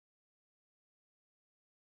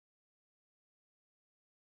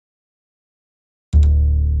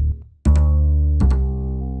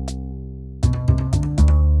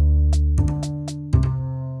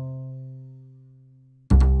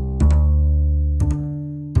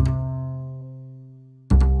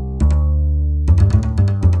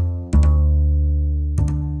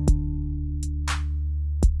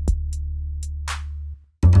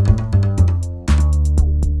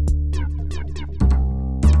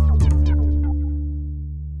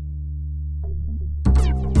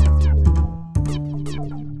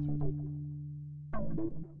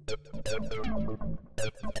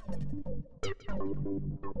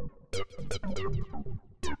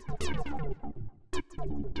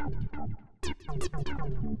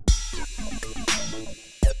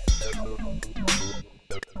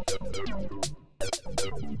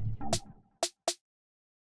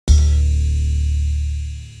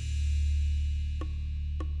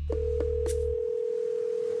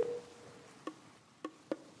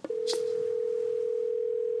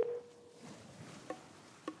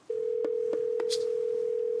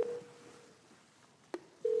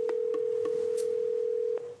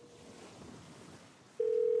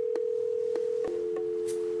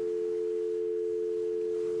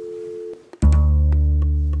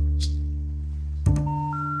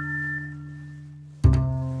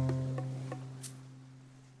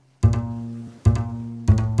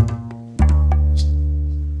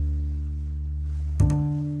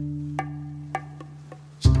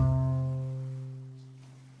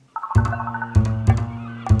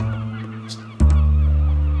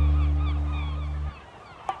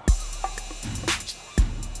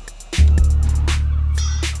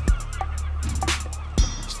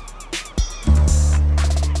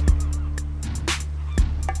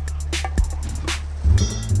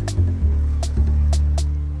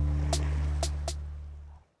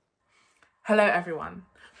Hello everyone,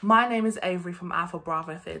 my name is Avery from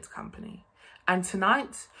RADA Youth Company, and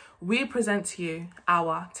tonight we present to you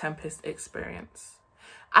our Tempest experience.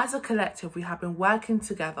 As a collective, we have been working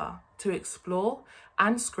together to explore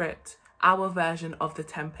and script our version of the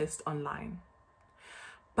Tempest online.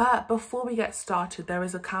 But before we get started, there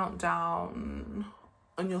is a countdown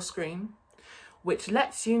on your screen which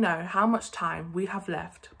lets you know how much time we have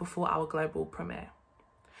left before our global premiere.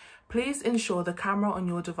 Please ensure the camera on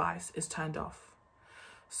your device is turned off.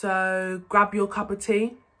 So grab your cup of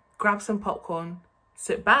tea, grab some popcorn,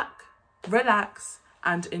 sit back, relax,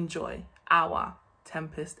 and enjoy our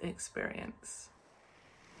Tempest experience.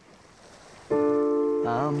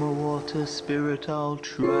 I'm a water spirit, I'll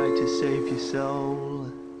try to save your soul,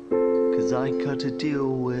 'cause I cut a deal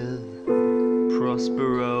with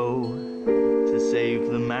Prospero to save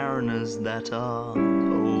the mariners that are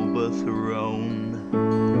overthrown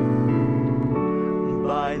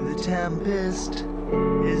by the Tempest.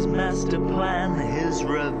 His master plan, his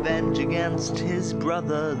revenge against his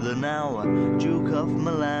brother, the now Duke of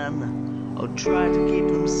Milan. I'll try to keep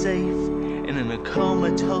them safe in a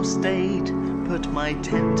comatose state, put my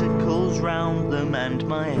tentacles round them and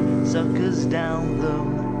my suckers down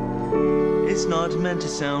them. It's not meant to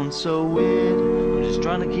sound so weird, I'm just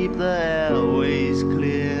trying to keep the airways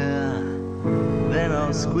clear. Then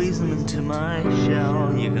I'll squeeze them into my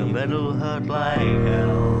shell, you can bet it'll hurt like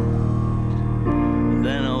hell.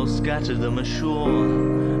 Then I'll scatter them ashore,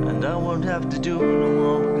 and I won't have to do no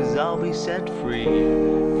more, 'cause I'll be set free,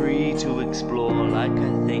 free to explore like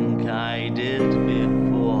I think I did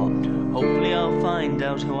before. Hopefully I'll find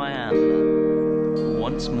out who I am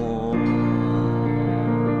once more.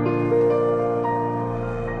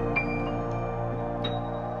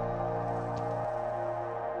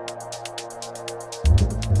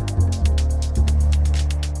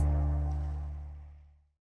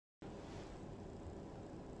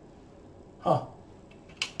 Huh.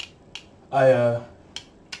 I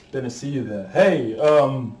didn't see you there. Hey,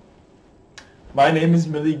 my name is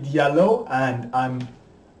Malik and I'm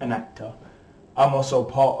an actor. I'm also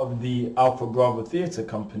part of the RADA Theatre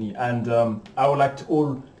Company, and I would like to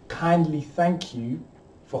all kindly thank you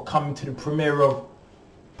for coming to the premiere of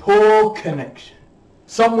Poor Connection.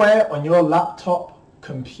 Somewhere on your laptop,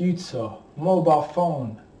 computer, mobile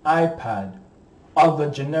phone, iPad, other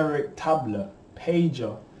generic tablet,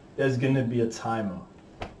 pager, there's going to be a timer,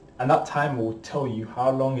 and that timer will tell you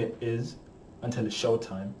how long it is until it's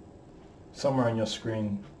showtime. Somewhere on your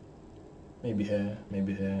screen, maybe here,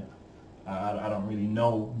 I don't really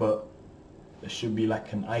know, but there should be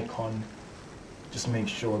like an icon. Just make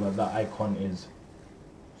sure that that icon is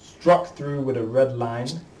struck through with a red line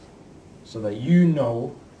so that you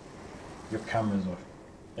know your camera's off.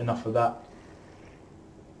 Enough of that.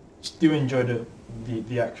 Do enjoy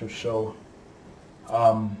the actual show.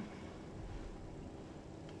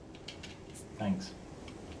 Thanks.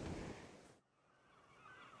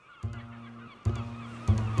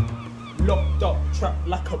 Locked up, trapped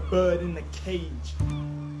like a bird in a cage.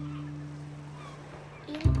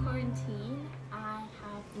 In quarantine, I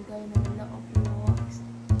have been going on a lot of walks.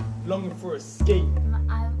 Longing for escape.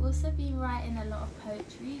 I've also been writing a lot of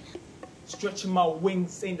poetry. Stretching my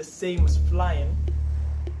wings ain't the same as flying.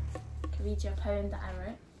 Can read you a poem that I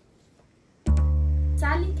wrote.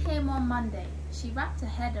 Sally came on Monday. She wrapped her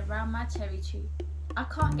head around my cherry tree. I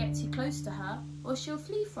can't get too close to her or she'll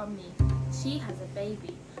flee from me. She has a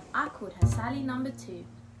baby. I called her Sally number 2.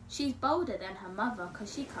 She's bolder than her mother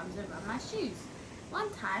 'cause she comes around my shoes. One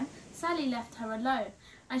time, Sally left her alone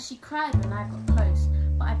and she cried when I got close,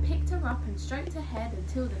 but I picked her up and stroked her head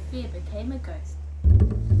until the fear became a ghost. They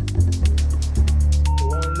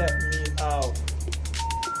won't let me out.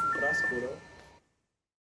 But that's cool though.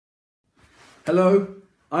 Hello,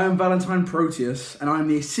 I am Valentine Proteus and I am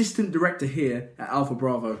the Assistant Director here at Alpha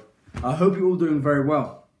Bravo. I hope you're all doing very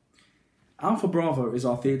well. Alpha Bravo is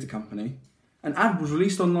our theatre company. An ad was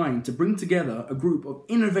released online to bring together a group of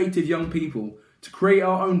innovative young people to create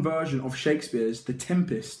our own version of Shakespeare's The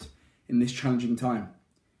Tempest in this challenging time.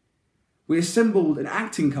 We assembled an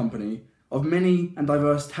acting company of many and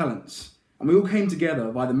diverse talents, and we all came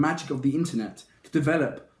together by the magic of the internet to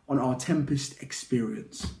develop on our Tempest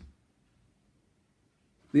experience.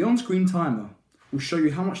 The on-screen timer will show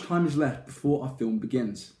you how much time is left before our film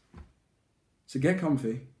begins. So get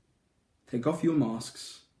comfy, take off your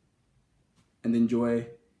masks, and enjoy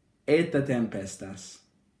Esta Tempestas.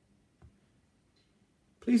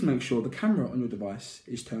 Please make sure the camera on your device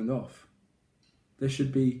is turned off. There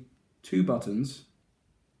should be 2 buttons,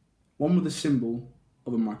 one with a symbol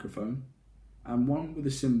of a microphone and one with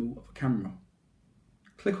a symbol of a camera.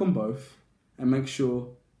 Click on both and make sure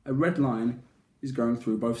a red line is going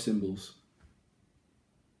through both symbols.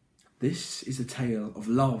 This is a tale of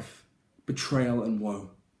love, betrayal and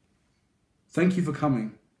woe. Thank you for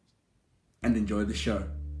coming and enjoy the show.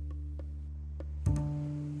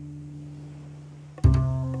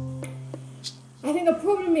 I think the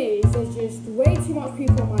problem is there's just way too much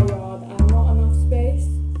people in my yard and not enough space.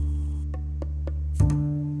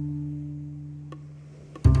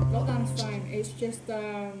 Lockdown's fine, it's just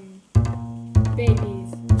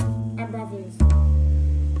babies and brothers.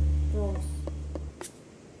 Gross.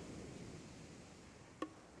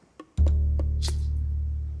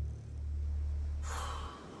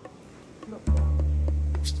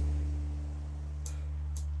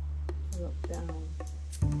 Lockdown.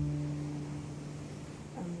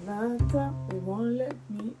 I'm locked up, they won't let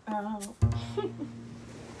me out.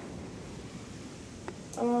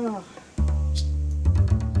 Oh.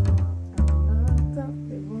 I'm locked up,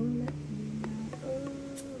 they won't let me out. Oh.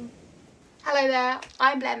 Hello there,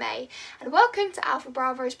 I'm Blair May, and welcome to Alpha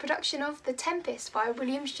Bravo's production of The Tempest by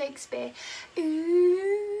William Shakespeare.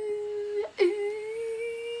 Ooh, ooh.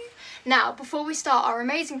 Now, before we start our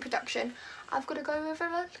amazing production, I've got to go over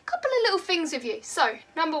a couple of little things with you. So,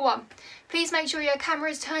 number 1, please make sure your camera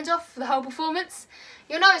is turned off for the whole performance.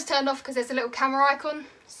 You'll know it's turned off because there's a little camera icon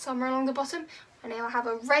somewhere along the bottom, and it'll have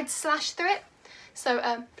a red slash through it.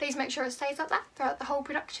 So, please make sure it stays like that throughout the whole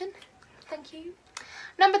production. Thank you.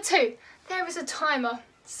 Number 2, there is a timer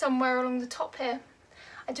somewhere along the top here.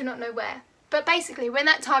 I do not know where. But basically, when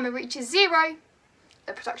that timer reaches 0,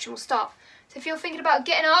 the production will start. So if you're thinking about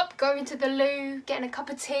getting up, going to the loo, getting a cup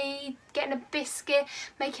of tea, getting a biscuit,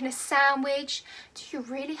 making a sandwich, do you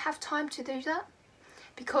really have time to do that?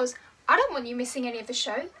 Because I don't want you missing any of the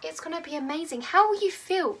show. It's going to be amazing. How will you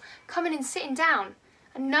feel coming and sitting down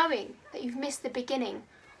and knowing that you've missed the beginning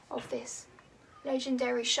of this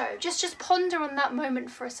legendary show? Just ponder on that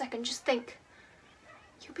moment for a second. Just think.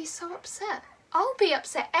 You'll be so upset. I'll be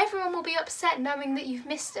upset. Everyone will be upset knowing that you've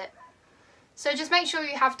missed it. So just make sure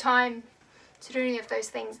you have time to do any of those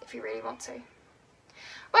things if you really want to.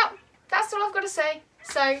 Well, that's all I've got to say.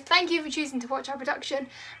 So thank you for choosing to watch our production.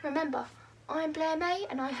 Remember, I'm Blair May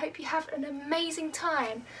and I hope you have an amazing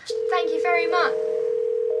time. Thank you very much.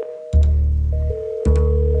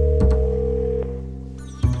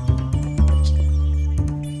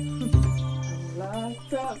 I'm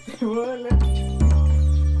locked up, they won't let me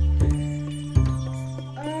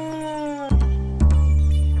out.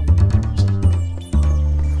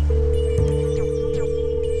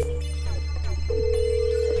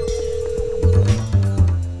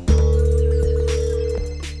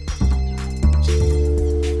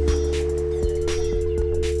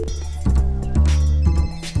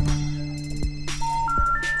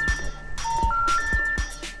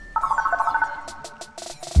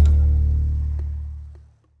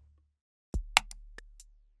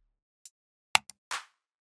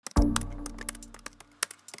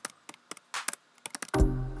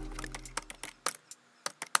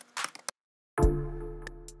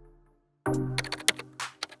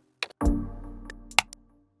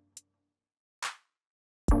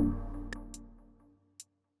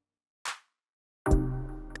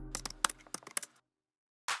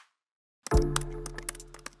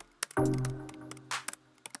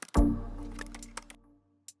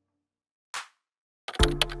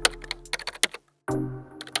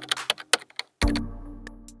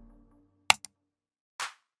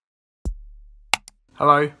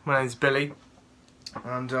 Hello, my name's Billy,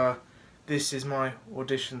 and this is my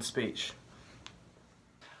audition speech.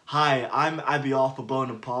 Hi, I'm Abiarthur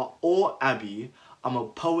Bonaparte, or Abby. I'm a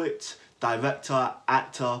poet, director,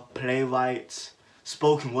 actor, playwright,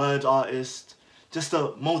 spoken word artist, just a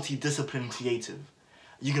multidisciplinary creative.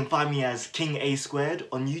 You can find me as King A Squared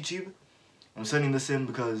on YouTube. I'm sending this in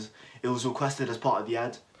because it was requested as part of the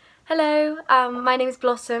ad. Hello, my name is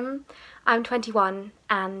Blossom. I'm 21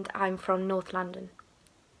 and I'm from North London.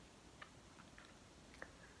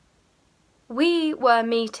 We were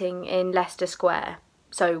meeting in Leicester Square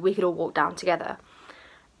so we could all walk down together,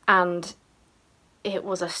 and it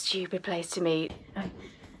was a stupid place to meet.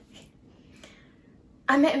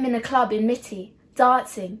 I met him in a club in Mitty,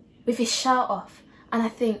 dancing with his shirt off, and I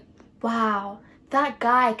think, wow, that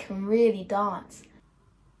guy can really dance.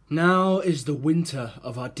 Now is the winter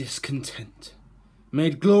of our discontent,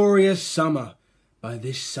 made glorious summer by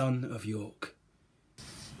this son of York.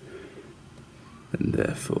 And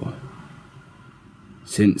therefore,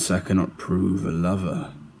 since I cannot prove a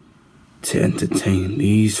lover to entertain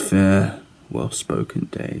these fair, well-spoken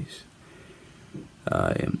days,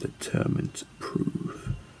 I am determined to prove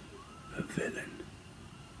a villain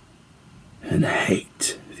and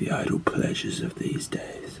hate the idle pleasures of these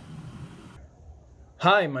days.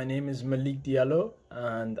 Hi, my name is Malik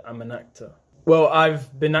and I'm an actor. Well,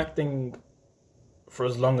 I've been acting for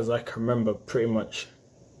as long as I can remember, pretty much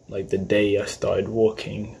like the day I started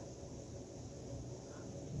walking.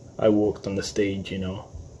 I walked on the stage, you know.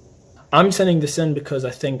 I'm sending this in because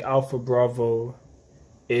I think Alpha Bravo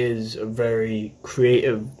is a very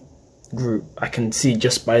creative group. I can see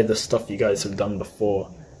just by the stuff you guys have done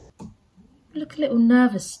before. You look a little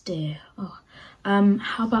nervous, dear. Oh,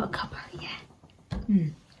 how about a cuppa? Yeah.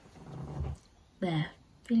 There.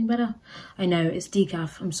 Feeling better? I know, it's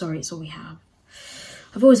decaf. I'm sorry, it's all we have.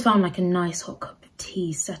 I've always found like a nice hot cup of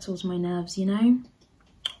tea settles my nerves, you know?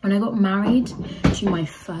 When I got married to my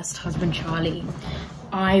first husband, Charlie,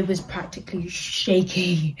 I was practically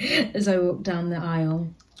shaking as I walked down the aisle.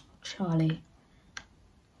 Charlie.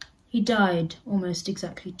 He died almost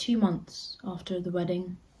exactly 2 months after the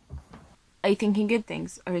wedding. Are you thinking good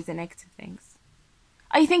things or is it negative things?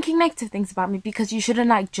 Are you thinking negative things about me because you shouldn't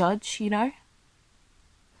like judge, you know?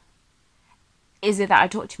 Is it that I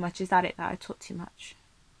talk too much? Is that it that I talk too much?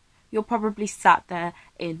 You're probably sat there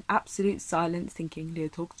in absolute silence thinking, Leah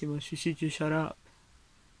talks too much, you should just shut up.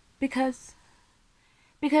 Because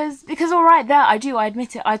all right, there, I do, I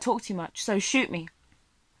admit it, I talk too much, so shoot me.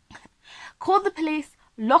 Call the police,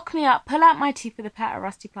 lock me up, pull out my teeth with a pair of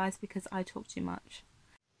rusty pliers because I talk too much.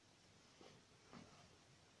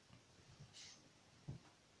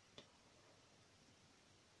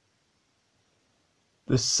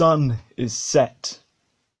 The sun is set.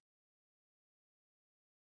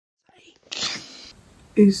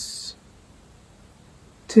 Is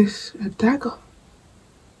this a dagger?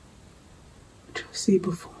 Which I see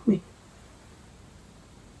before me.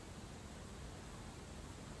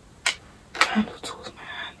 Candle towards my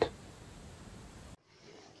hand.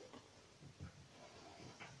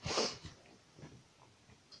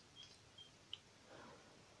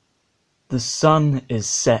 The sun is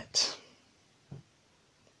set.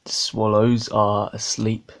 The swallows are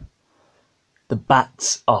asleep. The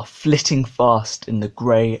bats are flitting fast in the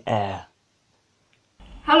grey air.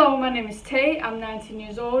 Hello, my name is Taate, I'm 19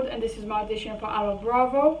 years old and this is my audition for Alpha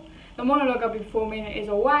Bravo. The monologue I'll be performing is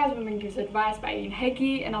A Wise Woman Gives Advice by Ian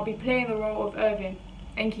Heggie, and I'll be playing the role of Irvin.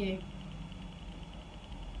 Thank you.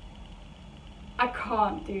 I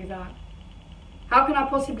can't do that. How can I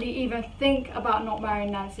possibly even think about not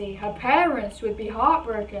marrying Nancy? Her parents would be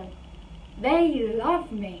heartbroken. They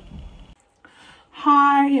love me.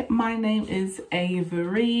 Hi, my name is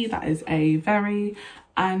Avery, that is A very,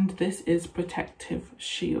 and this is Protective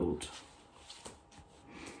Shield.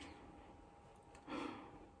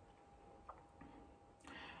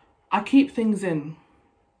 I keep things in.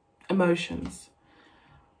 Emotions.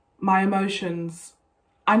 My emotions.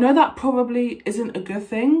 I know that probably isn't a good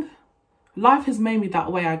thing. Life has made me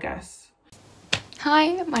that way, I guess.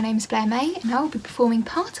 Hi, my name's Blair May and I will be performing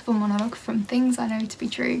part of a monologue from Things I Know to Be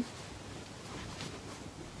True.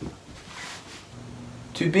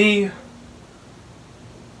 To be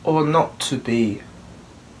or not to be,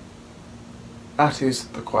 that is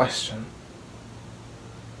the question.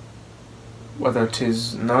 Whether it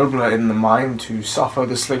is nobler in the mind to suffer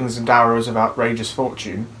the slings and arrows of outrageous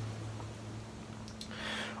fortune,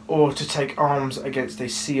 or to take arms against a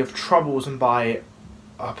sea of troubles and by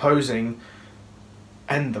opposing,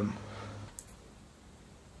 end them.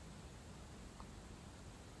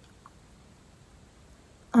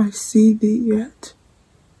 I see thee yet.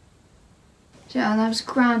 And I was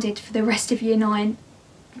grounded for the rest of year 9.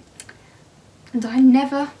 And I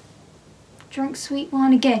never Drunk sweet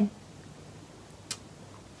wine again.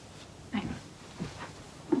 Hang on.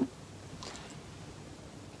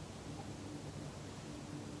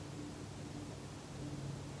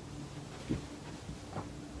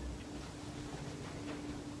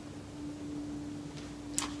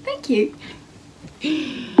 Thank you.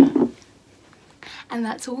 And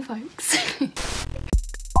that's all, folks.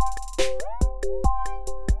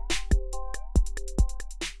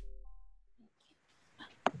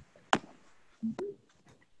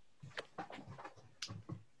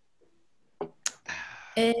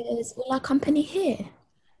 Is all our company here?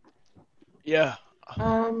 Yeah.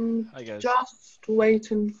 Hi guys. Just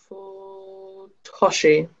waiting for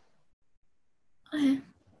Toshi. Okay.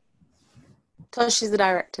 Toshi's the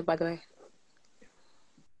director, by the way.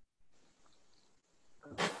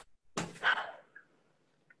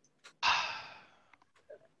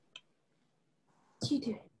 What you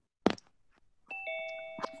doing?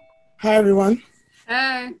 Hi everyone.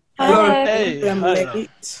 Hey. Hello. Hey, I'm hi.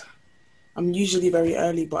 late. I'm usually very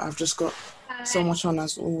early, but I've just got so much on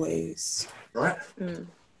as always. Right.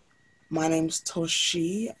 My name's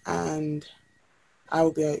Toshi, and I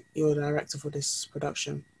will be your director for this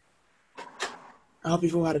production. I hope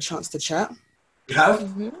you've all had a chance to chat. You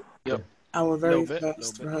have? Yep. Our very Little bit.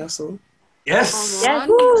 first rehearsal. Yes. Yes.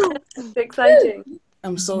 It's exciting.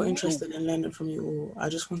 I'm so interested in learning from you all. I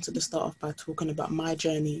just wanted to start off by talking about my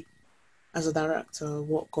journey as a director,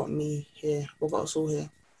 what got me here, what got us all here.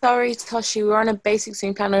 Sorry, Toshi, we're on a basic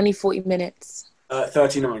swing plan, only 40 minutes.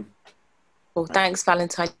 39. Well, thanks,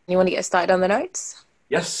 Valentine. You want to get started on the notes?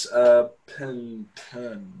 Yes. Pen.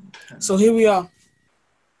 So here we are,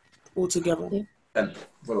 all together. Pen.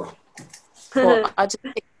 Voila. Well, I'll just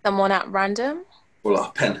pick someone at random. Voila.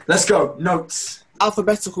 Pen. Let's go. Notes.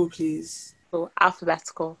 Alphabetical, please. Cool.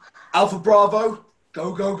 Alphabetical. Alpha Bravo.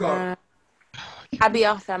 Go, go, go.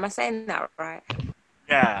 Abiarthur, am I saying that right?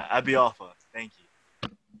 Yeah, Abiarthur. Thank you.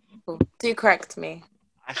 Cool. Do correct me.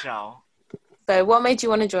 I shall. So, what made you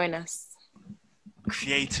want to join us?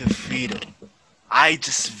 Creative freedom. I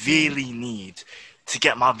just really need to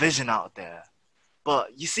get my vision out there.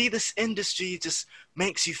 But you see, this industry just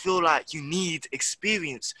makes you feel like you need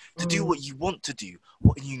experience to do what you want to do,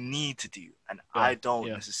 what you need to do. And I don't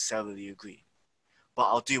necessarily agree. But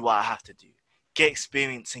I'll do what I have to do. Get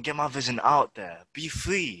experience and get my vision out there. Be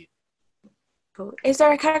free. Cool. Is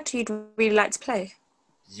there a character you'd really like to play?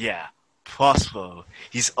 Yeah, Prospero.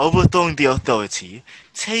 He's overthrowing the authority,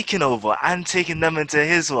 taking over and taking them into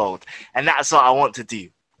his world. And that's what I want to do.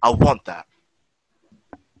 I want that.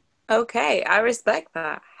 Okay, I respect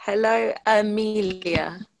that. Hello,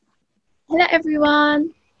 Amelia. Hello,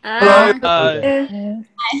 everyone. Hello.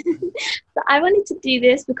 So I wanted to do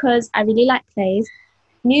this because I really like plays,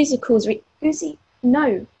 musicals.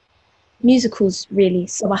 Musicals really.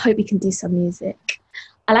 So I hope we can do some music.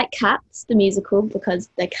 I like Cats, the musical, because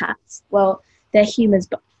they're cats. Well, they're humans,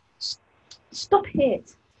 but stop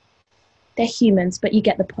it. They're humans, but you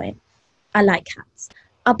get the point. I like Cats.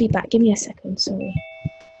 I'll be back. Give me a second. Sorry.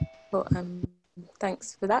 Well,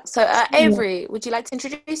 thanks for that. So, Avery, would you like to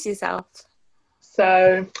introduce yourself?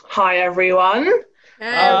 So, hi everyone.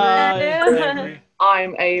 Hi.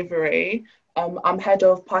 I'm Avery. I'm head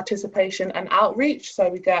of participation and outreach. So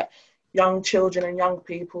we get young children and young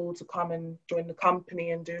people to come and join the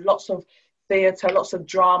company and do lots of theatre, lots of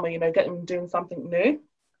drama, you know, get them doing something new.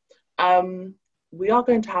 We are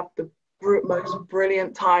going to have the most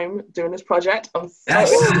brilliant time doing this project. I'm so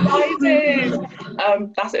excited.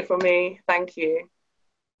 That's it for me. Thank you.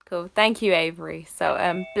 Cool. Thank you, Avery. So,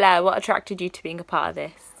 Blair, what attracted you to being a part of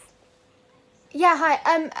this? Yeah,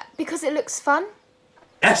 hi. Because it looks fun.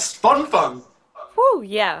 Yes, fun. Woo,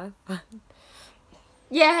 yeah.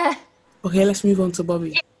 Yeah. Okay, let's move on to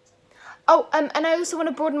Bobby. Oh, and I also want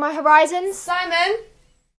to broaden my horizons. Simon.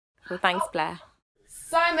 Well, thanks, Blair.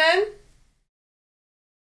 Simon.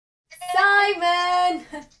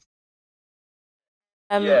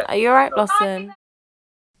 Are you alright, Blossom?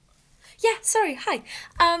 Yeah, sorry, hi.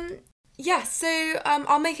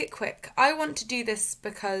 I'll make it quick. I want to do this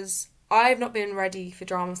because I've not been ready for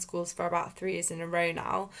drama schools for about 3 years in a row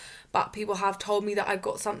now, but people have told me that I've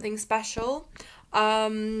got something special.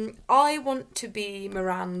 I want to be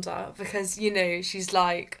Miranda because, you know, she's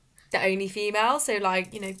like the only female, so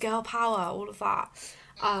like, you know, girl power, all of that.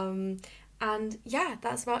 And yeah,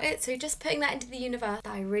 that's about it. So just putting that into the universe,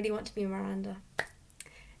 I really want to be Miranda.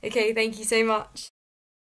 Okay, thank you so much.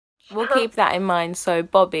 We'll keep that in mind. So,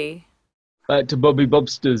 Bobby. Back to Bobby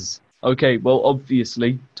Bobsters. Okay, well,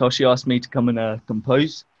 obviously, Toshi asked me to come and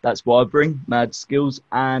compose. That's what I bring, mad skills.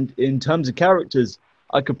 And in terms of characters,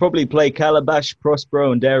 I could probably play Calabash,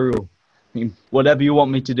 Prospero, and Daryl. I mean, whatever you want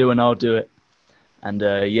me to do, and I'll do it. And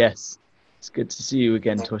yes, it's good to see you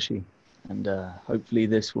again, Toshi. And hopefully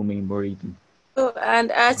this will mean we're even. Oh, and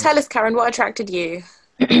tell us, Karen, what attracted you?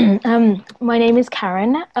 My name is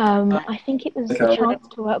Karen. I think it was the chance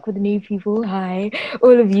to work with new people. Hi,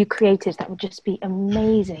 all of you creators. That would just be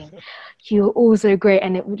amazing. You're all so great,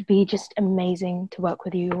 and it would be just amazing to work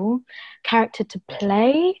with you all. Character to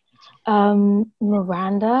play,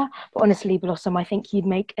 Miranda. But honestly, Blossom, I think you'd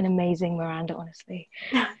make an amazing Miranda. Honestly,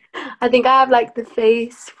 I think I have like the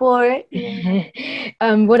face for it. Yeah.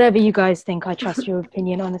 Whatever you guys think, I trust your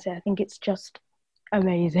opinion. Honestly, I think it's just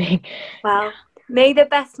amazing. Wow. May the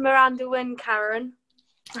best Miranda win, Karen.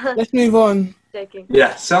 Let's move on. Joking.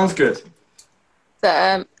 Yeah, sounds good.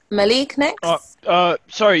 So, Malik next.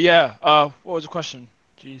 Sorry, yeah. What was the question?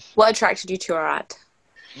 Jeez. What attracted you to our ad?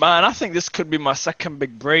 Man, I think this could be my second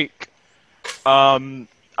big break. I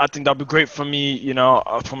think that'd be great for me, you know,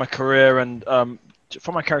 for my career and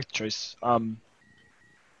for my character choice. I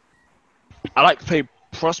like to play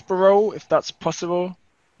Prospero, if that's possible.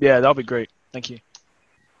 Yeah, that'll be great. Thank you.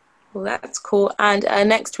 Well, that's cool. And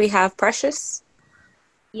next we have Precious.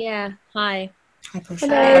 Yeah, hi. Hi, Precious.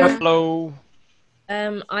 Hello.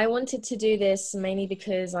 I wanted to do this mainly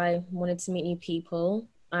because I wanted to meet new people.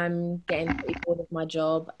 I'm getting pretty bored of my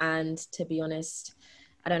job, and to be honest,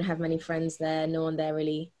 I don't have many friends there. No one there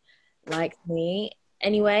really liked me.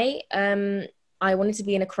 Anyway, I wanted to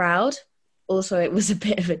be in a crowd. Also, it was a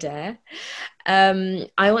bit of a dare.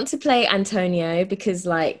 I want to play Antonio because,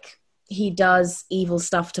 like, he does evil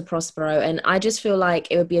stuff to Prospero, and I just feel like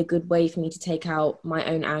it would be a good way for me to take out my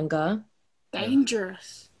own anger.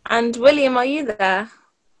 Dangerous. And William, are you there?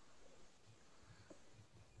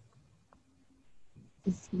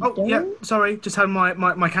 Oh, yeah, sorry, just had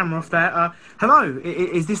my camera off there. Hello,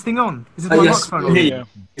 is this thing on? Is this my Yes, microphone on?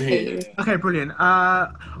 yeah. Okay, brilliant.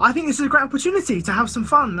 I think this is a great opportunity to have some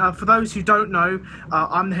fun. For those who don't know,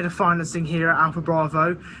 I'm the head of financing here at Alpha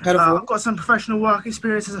Bravo. I've got some professional work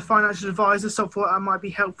experience as a financial advisor, so I thought that might be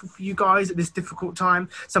helpful for you guys at this difficult time,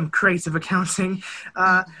 some creative accounting.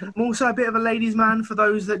 I'm also a bit of a ladies' man for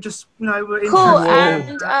those that just, you know, were Cool,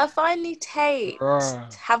 interested. and finally Tate.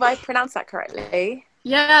 Have I pronounced that correctly?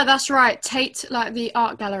 Yeah, that's right. Tate, like the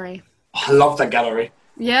art gallery. I love that gallery.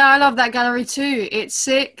 Yeah, I love that gallery too. It's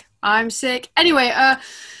sick. I'm sick. Anyway,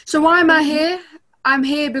 so why am I here? I'm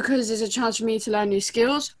here because there's a chance for me to learn new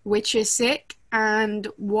skills, which is sick. And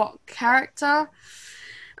what character?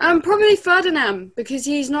 Probably Ferdinand, because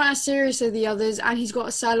he's not as serious as the others, and he's got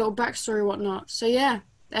a sad little backstory and whatnot. So yeah,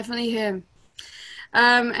 definitely him.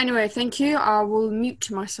 Anyway, thank you. I will mute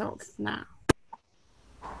myself now.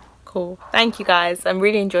 Cool. Thank you, guys. I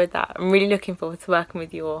really enjoyed that. I'm really looking forward to working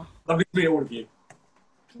with you all. Lovely to meet all of you.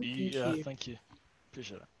 Thank you.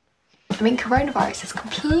 Appreciate it. I mean, coronavirus has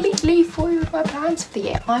completely foiled my plans for the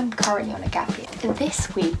year. I'm currently on a gap year.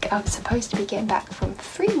 This week, I'm supposed to be getting back from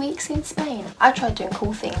 3 weeks in Spain. I tried doing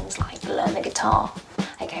cool things like learn the guitar.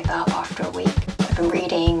 I gave that up after a week. I've been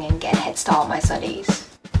reading and getting a head start on my studies.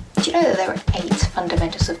 Do you know that there are 8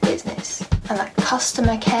 fundamentals of business? And that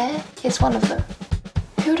customer care is one of them.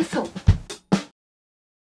 Who would have thought?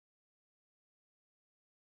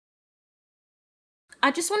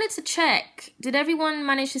 I just wanted to check, did everyone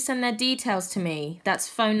manage to send their details to me? That's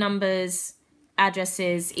phone numbers,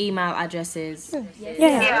 addresses, email addresses.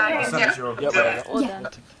 Yeah.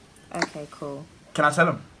 Okay, cool. Can I tell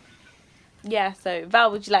them? Yeah, so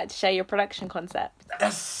Val, would you like to share your production concept?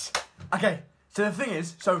 Yes. Okay, so the thing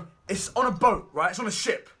is, so it's on a boat, right? It's on a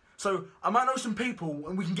ship. So I might know some people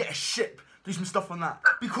and we can get a ship. Do some stuff on that.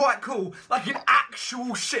 Be quite cool, like an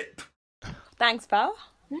actual ship. Thanks, Val.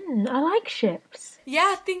 I like ships.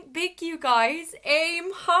 Yeah, think big, you guys.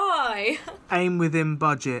 Aim high. Aim within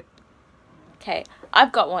budget. Okay,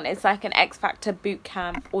 I've got one. It's like an X Factor boot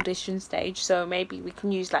camp audition stage. So maybe we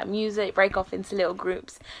can use like music, break off into little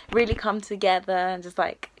groups, really come together and just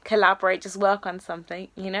like collaborate, just work on something,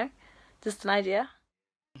 you know? Just an idea.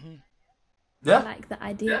 Yeah. I like the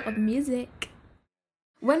idea of music.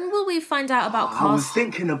 When will we find out about I was cast?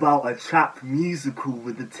 thinking about a trap musical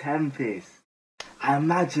with the Tempest. I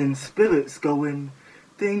imagine spirits going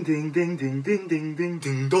ding ding ding ding ding ding ding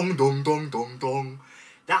ding dong dong dong dong dong.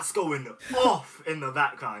 That's going off in the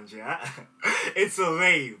background, yeah? It's a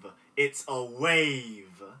rave. It's a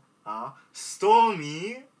wave.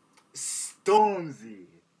 Stormy, Stormzy.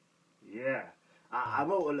 Yeah. I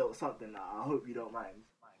wrote a little something that I hope you don't mind.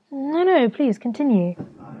 No, please continue.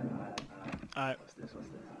 Alright. What's this?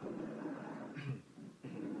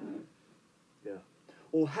 Yeah.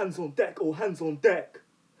 All hands on deck, all hands on deck.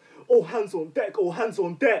 All hands on deck, all hands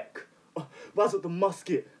on deck. Rise up the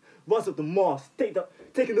musket, rise up the mast.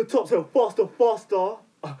 Taking the top sail faster, faster.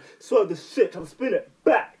 Swerve the ship and spin it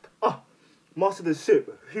back. Master the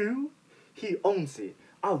ship. Who? He owns it.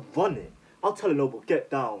 I run it. I'll tell a noble, get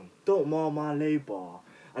down. Don't mar my labor.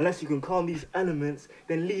 Unless you can calm these elements,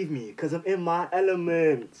 then leave me, cause I'm in my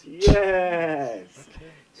element. Yes.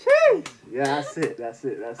 Jeez. Yeah, that's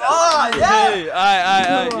it. Oh, yeah!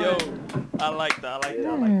 Hey, yo. I like that.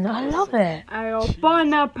 I love it.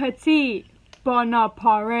 Bon appetit. Bon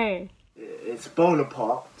appareil. It's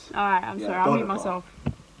Bonaparte. Alright, I'm sorry, I'll mute myself.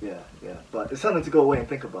 Yeah. But it's something to go away and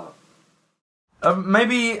think about.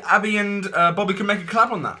 Maybe Abby and Bobby can make a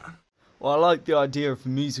collab on that. Well, I like the idea of a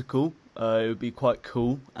musical. It would be quite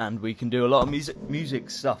cool, and we can do a lot of music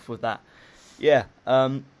stuff with that. Yeah,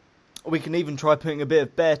 we can even try putting a bit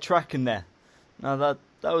of Bear track in there. Now that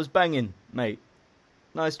was banging, mate.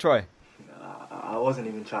 Nice try. I wasn't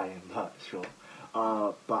even trying, but sure.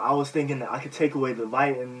 But I was thinking that I could take away the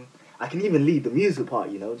writing. I can even lead the music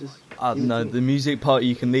part, just... No, the music part,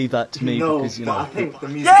 you can leave that to me, because, but I think the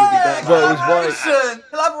music would be better. Collaboration!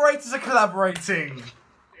 Collaborators are collaborating.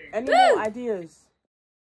 Any more ideas?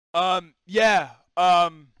 Yeah. I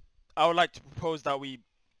would like to propose that we,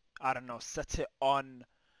 set it on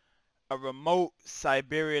a remote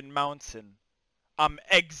Siberian mountain. I'm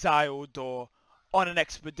exiled or on an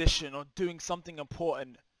expedition or doing something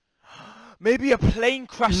important. Maybe a plane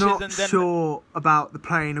crashes and then... Not sure about the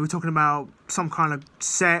plane. Are we talking about some kind of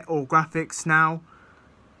set or graphics now?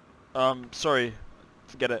 Sorry.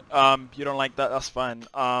 Forget it. You don't like that? That's fine.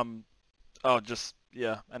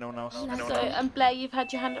 Yeah, anyone else? Blair, you've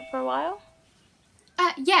had your hand up for a while?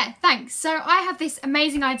 Yeah, thanks. So I have this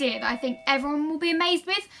amazing idea that I think everyone will be amazed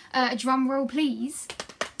with. A drum roll, please.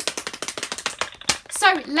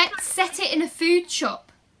 So let's set it in a food shop.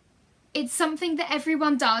 It's something that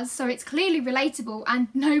everyone does, so it's clearly relatable and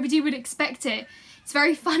nobody would expect it. It's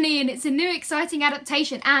very funny and it's a new exciting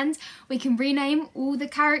adaptation, and we can rename all the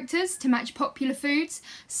characters to match popular foods.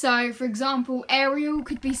 So for example, Ariel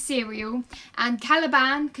could be cereal and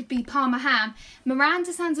Caliban could be Parma ham.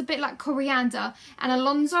 Miranda sounds a bit like coriander, and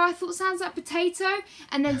Alonso I thought sounds like potato,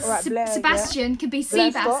 and then Right, Blair, Sebastian could be sea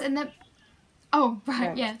Blair, bass, stop. and then... Oh,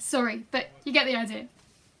 right, yeah, sorry, but you get the idea.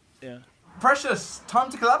 Yeah. Precious, time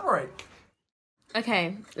to collaborate.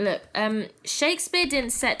 Okay, look, Shakespeare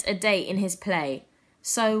didn't set a date in his play,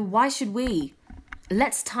 so why should we?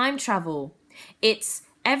 Let's time travel. It's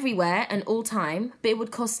everywhere and all time, but it would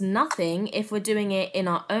cost nothing if we're doing it in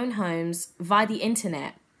our own homes via the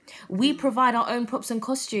internet. We provide our own props and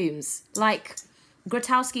costumes, like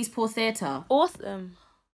Grotowski's Poor Theatre. Awesome.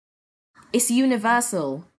 It's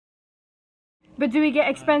universal. But do we get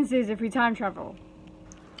expenses if we time travel?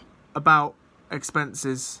 About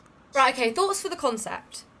expenses. Right, okay, thoughts for the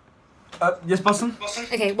concept. Yes, Boston?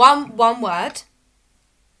 Okay, one word.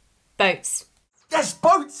 Boats. Yes,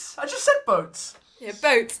 boats! I just said boats. Yeah,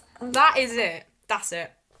 boats. That is it. That's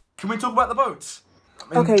it. Can we talk about the boats?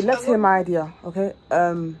 Okay, let's hear my idea, okay?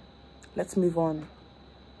 Let's move on.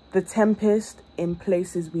 The Tempest in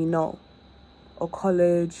places we know. A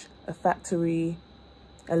college, a factory,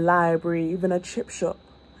 a library, even a chip shop.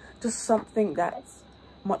 Just something that's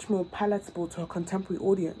much more palatable to a contemporary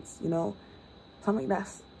audience, Something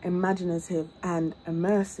that's imaginative and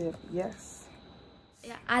immersive, yes.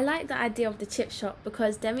 Yeah, I like the idea of the chip shop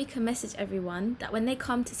because then we can message everyone that when they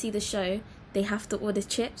come to see the show, they have to order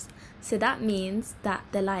chips. So that means that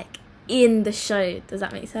they're like in the show. Does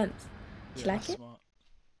that make sense? Do you like it?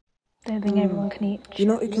 Don't think everyone can eat.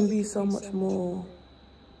 It can be so much more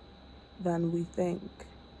than we think.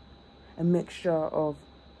 A mixture of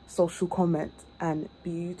social comment and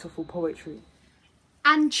beautiful poetry.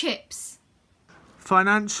 And chips.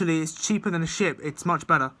 Financially, it's cheaper than a ship. It's much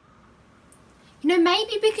better.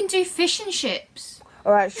 Maybe we can do fish and chips.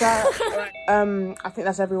 All right, I think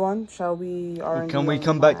that's everyone. Shall we... Can we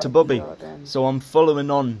come back to Bobby? So I'm following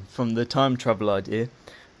on from the time travel idea.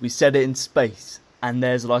 We set it in space, and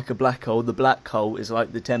there's like a black hole. The black hole is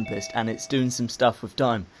like the Tempest, and it's doing some stuff with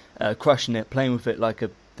time, crushing it, playing with it like a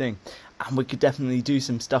thing. And we could definitely do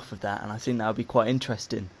some stuff with that, and I think that would be quite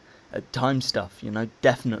interesting. Time stuff,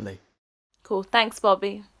 definitely. Cool, thanks,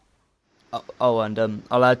 Bobby. And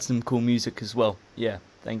I'll add some cool music as well. Yeah,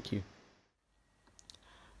 thank you.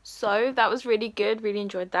 So that was really good, really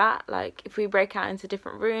enjoyed that. Like, if we break out into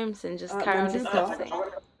different rooms and just carry on discussing.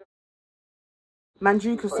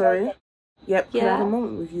 Manjuka, sorry. Yep, can I Yeah. have a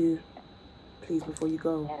moment with you, please, before you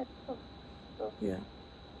go? Yeah.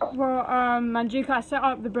 Well, Manjuka, I set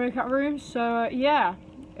up the breakout rooms, so yeah.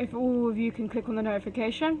 If all of you can click on the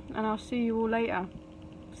notification, and I'll see you all later.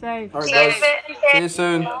 Safe. Alright, guys. See you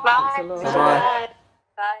soon. Bye.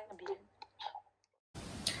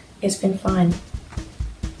 It's been fine.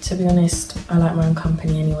 To be honest, I like my own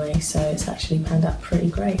company anyway, so it's actually panned out pretty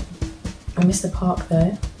great. I miss the park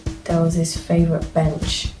though. There was this favourite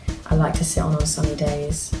bench I like to sit on sunny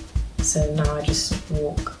days, so now I just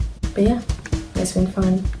walk. But yeah, it's been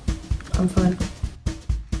fun. I'm fine.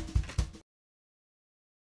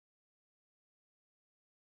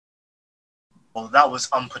 Well, that was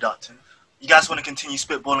unproductive. You guys want to continue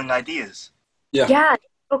spitballing ideas? Yeah. Yeah,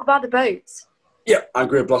 talk about the boats. Yeah, I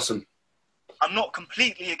agree with Blossom. I'm not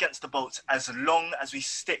completely against the boats as long as we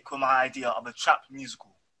stick with my idea of a trap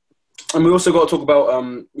musical. And we also got to talk about,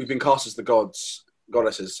 we've been cast as the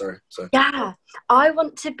goddesses, sorry. So. Yeah, I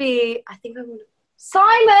want to be, I think I want to...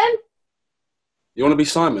 Simon! You want to be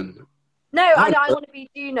Simon? No, I want to be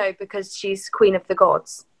Juno because she's queen of the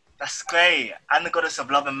gods. That's great. And the goddess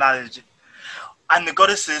of love and marriage. And the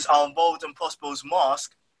goddesses are involved in Prospero's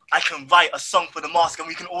mask. I can write a song for the mask and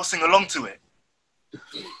we can all sing along to it.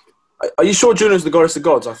 Are you sure Juno's the goddess of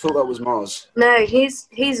gods? I thought that was Mars. No, he's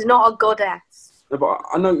not a goddess. No, but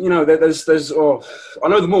I know, you know, there's I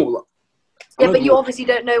know them all. Yeah, but you obviously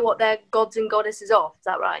don't know what they're gods and goddesses of. Is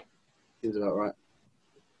that right? Seems about right.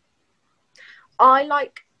 I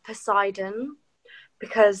like Poseidon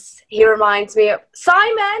because he reminds me of...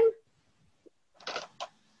 Simon!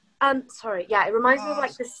 Sorry, yeah, it reminds me of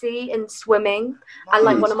like the sea and swimming. And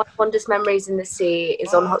like one of my fondest memories in the sea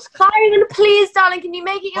is on hot. Simon, please, darling, can you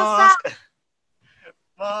make it yourself?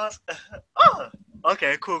 Oh,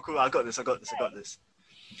 okay, cool. I got this. I got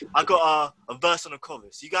a verse and a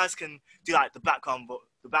chorus. You guys can do like the background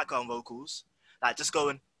vocals, like just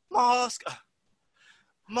going mask.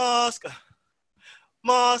 I'll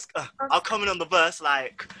come in on the verse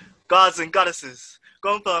like gods and goddesses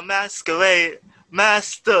going for a masquerade.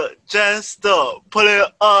 Master, jester, pull it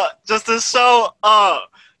up just to show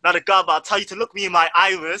up. Not a god, but I'll tell you to look me in my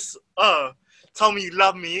iris. Tell me you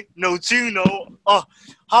love me. No Juno.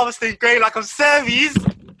 Harvesting grain like I'm Ceres.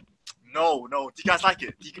 No. Do you guys like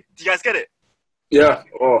it? Do you guys get it? Yeah.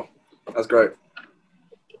 Oh, that's great.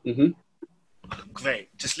 Great.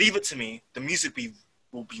 Just leave it to me. The music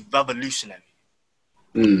will be revolutionary.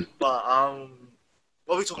 Mm. But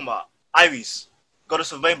what are we talking about? Iris,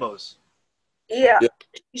 goddess of rainbows. Yeah,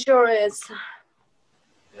 she sure is.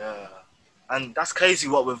 Yeah. And that's crazy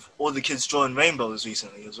what with all the kids drawing rainbows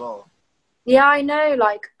recently as well. Yeah, I know.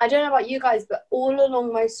 Like, I don't know about you guys, but all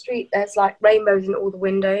along my street, there's like rainbows in all the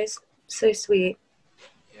windows. So sweet.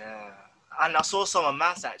 Yeah. And I saw some on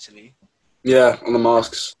maths actually. Yeah, on the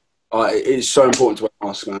masks. It's so important to wear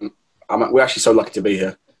masks, man. We're actually so lucky to be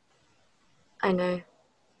here. I know.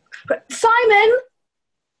 But Simon!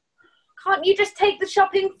 Can't you just take the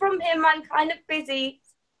shopping from him? I'm kind of busy.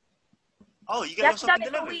 Oh, you get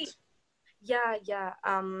something delivered? Yeah.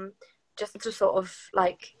 Just to sort of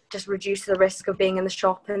like just reduce the risk of being in the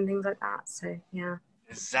shop and things like that. So yeah.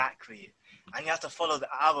 Exactly. And you have to follow the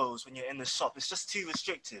arrows when you're in the shop. It's just too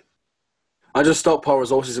restrictive. I just stockpile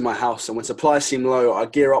resources in my house, and when supplies seem low, I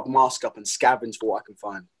gear up, mask up, and scavenge for what I can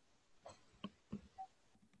find.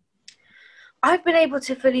 I've been able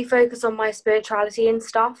to fully focus on my spirituality and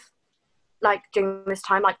stuff. Like during this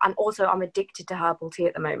time, like I'm addicted to herbal tea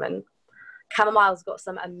at the moment. Chamomile's got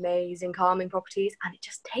some amazing calming properties and it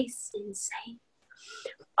just tastes insane.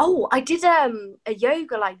 Oh, I did a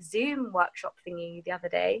yoga like Zoom workshop thingy the other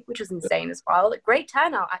day, which was insane as well. Like, great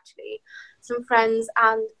turnout actually. Some friends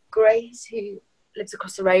and Grace, who lives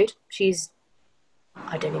across the road,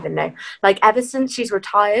 I don't even know. Like, ever since she's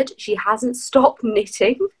retired, she hasn't stopped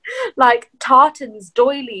knitting. Like tartans,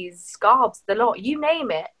 doilies, scarves, the lot, you name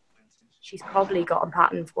it. She's probably got a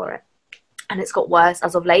pattern for it. And it's got worse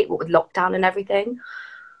as of late, what with lockdown and everything.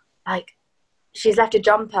 Like, she's left a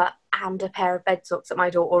jumper and a pair of bed socks at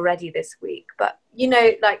my door already this week. But, you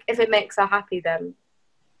know, like, if it makes her happy, then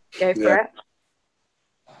go for it.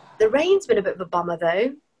 The rain's been a bit of a bummer,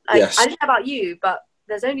 though. Like, yes. I don't know about you, but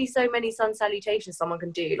there's only so many sun salutations someone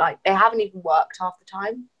can do. Like, they haven't even worked half the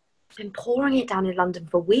time. It's been pouring it down in London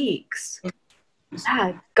for weeks.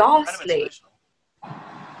 Yeah, ghastly.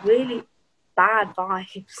 Really bad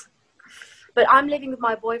vibes. But I'm living with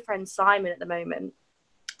my boyfriend Simon at the moment,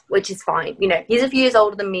 which is fine. You know, he's a few years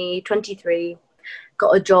older than me, 23,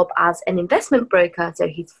 got a job as an investment broker, so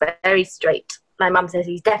he's very straight. My mum says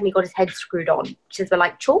he's definitely got his head screwed on. She says we're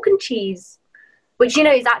like chalk and cheese, which, you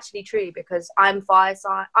know, is actually true because I'm fire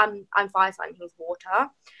sign, I'm fire sign, he's water,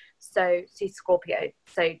 so she's Scorpio,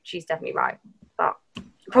 so she's definitely right. But it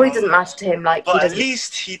probably doesn't matter to him. Like, but at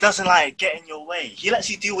least he doesn't like get in your way. He lets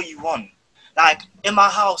you do what you want. Like, in my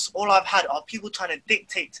house, all I've had are people trying to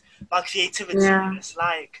dictate my creativity. Yeah. And it's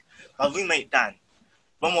like my roommate Dan.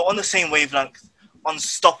 When we're on the same wavelength,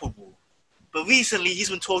 unstoppable. But recently, he's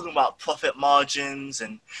been talking about profit margins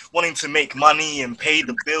and wanting to make money and pay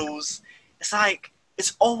the bills. It's like,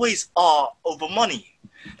 it's always art over money.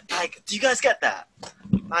 Like, do you guys get that?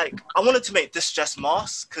 Like, I wanted to make distress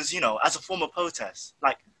masks because, you know, as a form of protest,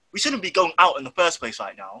 like, we shouldn't be going out in the first place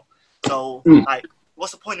right now. So, like,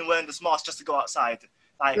 what's the point in wearing this mask just to go outside?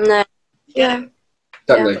 Like, No. you get it?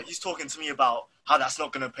 Exactly. But he's talking to me about how that's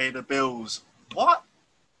not going to pay the bills. What?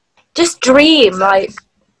 Just dream, like.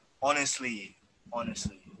 Honestly.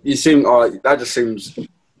 You seem, that just seems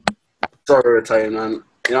so irritating, man.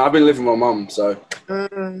 You know, I've been living with my mum, so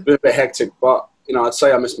it's been a bit hectic, but, you know, I'd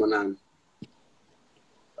say I miss my nan.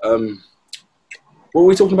 What were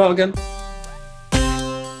we talking about again?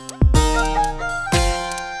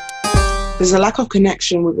 There's a lack of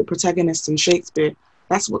connection with the protagonist in Shakespeare.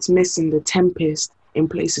 That's what's missing the Tempest in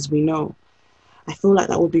Places We Know. I feel like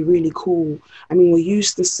that would be really cool. I mean, we're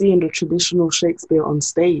used to seeing the traditional Shakespeare on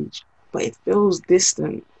stage, but it feels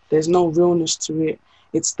distant. There's no realness to it.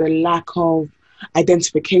 It's the lack of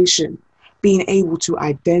identification, being able to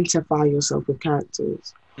identify yourself with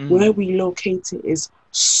characters. Where we locate it is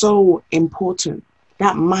so important.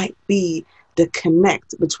 That might be the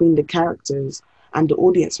connect between the characters and the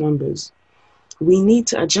audience members. We need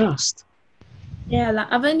to adjust. Yeah,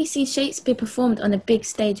 like I've only seen Shakespeare performed on a big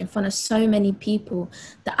stage in front of so many people.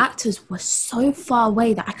 The actors were so far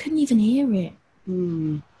away that I couldn't even hear it. I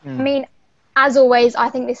mean, as always, I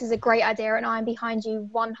think this is a great idea and I'm behind you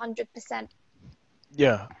 100%.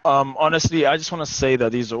 Yeah. Honestly, I just want to say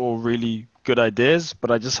that these are all really good ideas, but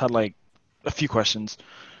I just had like a few questions.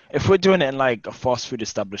 If we're doing it in like a fast food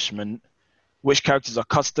establishment, which characters are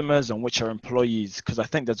customers and which are employees? Because I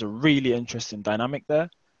think there's a really interesting dynamic there.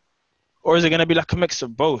 Or is it going to be like a mix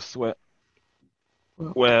of both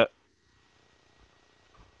where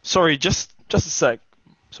sorry, just a sec.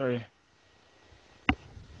 Sorry.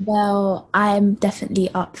 Well, I'm definitely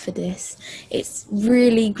up for this. It's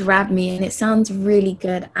really grabbed me and it sounds really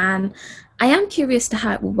good. And I am curious to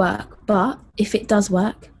how it will work. But if it does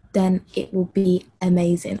work, then it will be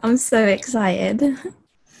amazing. I'm so excited.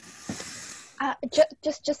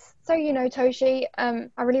 Just so you know, Toshi,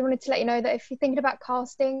 I really wanted to let you know that if you're thinking about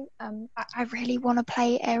casting, I really want to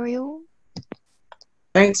play Ariel.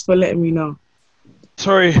 Thanks for letting me know.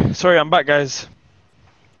 Sorry, I'm back, guys.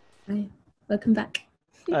 Hi, welcome back.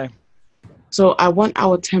 Hi. So I want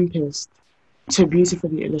our Tempest to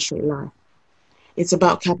beautifully illustrate life. It's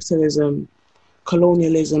about capitalism,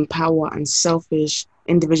 colonialism, power, and selfish,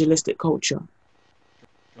 individualistic culture.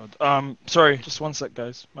 Sorry, just one sec,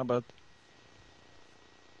 guys. My bad.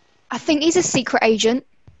 I think he's a secret agent.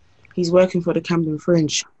 He's working for the Camden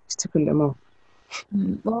Fringe. He's tipping them off.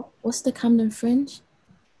 What's the Camden Fringe?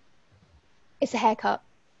 It's a haircut.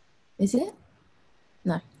 Is it?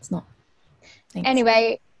 No, it's not. Thanks.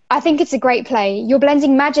 Anyway, I think it's a great play. You're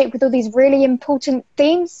blending magic with all these really important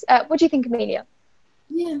themes. What do you think, Amelia?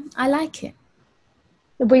 Yeah, I like it.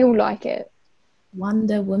 We all like it.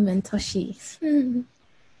 Wonder Woman Toshi.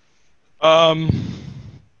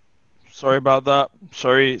 Sorry about that.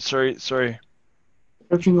 Sorry.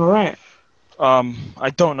 Everything all right?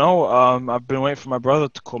 I don't know. I've been waiting for my brother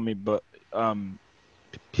to call me, but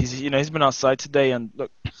he's been outside today. And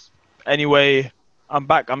look, anyway, I'm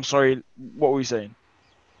back. I'm sorry. What were you saying?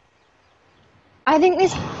 I think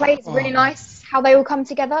this play is really nice. How they all come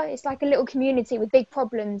together. It's like a little community with big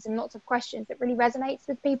problems and lots of questions that really resonates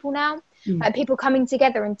with people now. Like people coming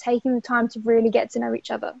together and taking the time to really get to know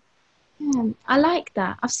each other. Yeah, I like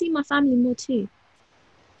that. I've seen my family more too.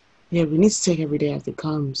 Yeah, we need to take every day as it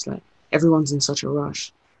comes. Like, everyone's in such a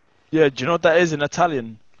rush. Yeah, do you know what that is in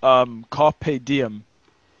Italian? Carpe diem.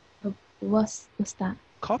 What's that?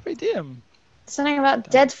 Carpe diem. Something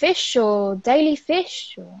about dead fish or daily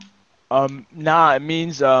fish or... Nah, it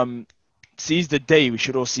means seize the day. We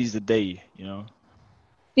should all seize the day, you know.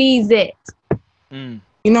 Seize it. You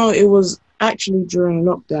know, it was actually during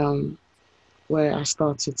lockdown where I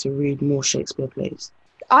started to read more Shakespeare plays.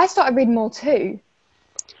 I started reading more too.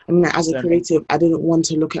 I mean, as a creative, I didn't want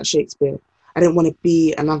to look at Shakespeare. I didn't want to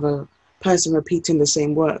be another person repeating the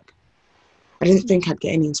same work. I didn't think I'd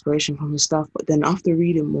get any inspiration from his stuff, but then after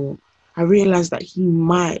reading more, I realized that he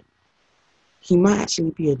might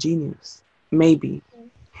actually be a genius. Maybe.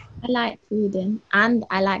 I like reading and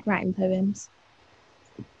I like writing poems.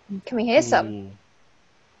 Can we hear some?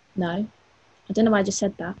 No. I don't know why I just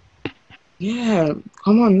said that. Yeah,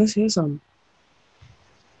 come on, let's hear some.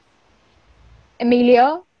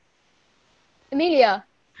 Amelia?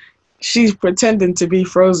 She's pretending to be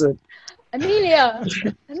frozen. Amelia!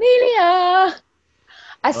 Amelia!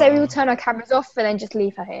 I say we will turn our cameras off and then just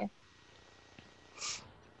leave her here.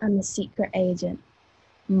 I'm a secret agent.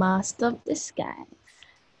 Master of disguise.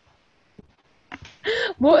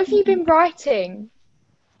 What have you been writing?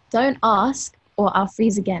 Don't ask, or I'll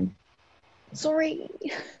freeze again. Sorry.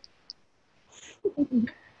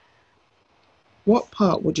 What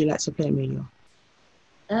part would you like to play, Amelia?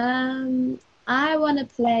 I want to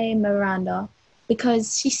play Miranda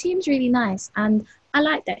because she seems really nice, and I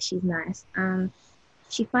like that she's nice.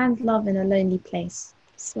 She finds love in a lonely place,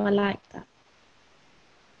 so I like that.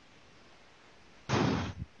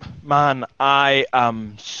 Man, I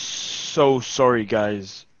am so sorry,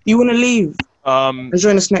 guys. You want to leave? And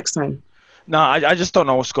join us next time. No, I just don't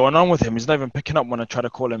know what's going on with him. He's not even picking up when I try to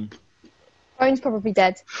call him. Phone's probably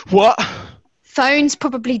dead. What? Phone's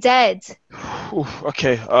probably dead. Oof,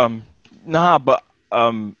 okay. Nah, but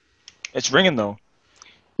it's ringing though.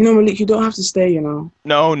 You know, Malik, you don't have to stay. You know.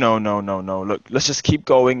 No. Look, let's just keep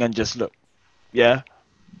going and just look. Yeah,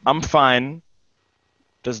 I'm fine.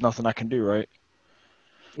 There's nothing I can do, right?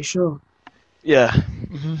 You sure? Yeah.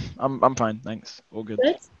 I'm fine. Thanks. All good.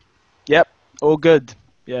 Good? Yep. All good.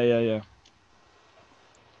 Yeah.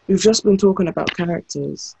 We've just been talking about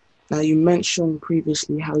characters. Now, you mentioned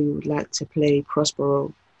previously how you would like to play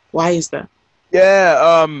Prospero. Why is that?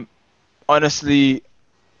 Yeah. Honestly,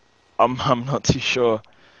 I'm not too sure.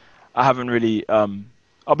 I haven't really.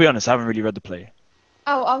 I'll be honest. I haven't really read the play.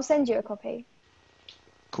 Oh, I'll send you a copy.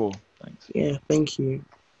 Cool. Thanks. Yeah. Thank you.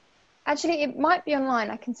 Actually, it might be online.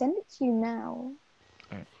 I can send it to you now.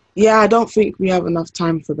 Yeah, I don't think we have enough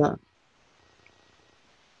time for that.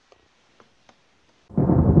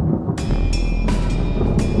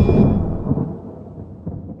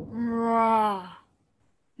 Bruh.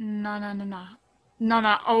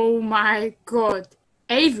 No. Oh my god.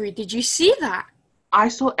 Avery, did you see that? I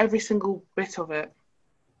saw every single bit of it.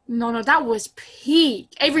 No, that was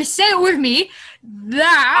peak. Avery, say it with me.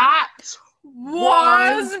 That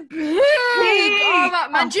was peak. Oh,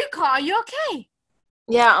 Manjuka, are you okay?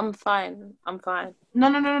 Yeah, I'm fine.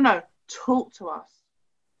 No. Talk to us.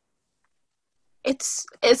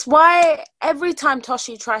 It's why every time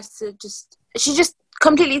Toshi tries to she just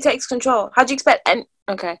completely takes control. How do you expect? And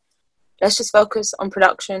okay, let's just focus on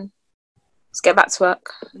production. Let's get back to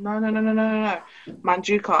work. No.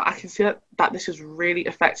 Manjuka, I can see that this is really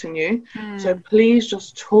affecting you. So please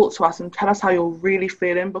just talk to us and tell us how you're really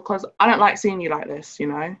feeling, because I don't like seeing you like this, you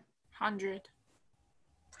know? 100.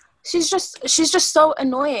 She's just so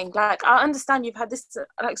annoying. Like, I understand you've had this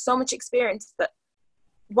like so much experience, but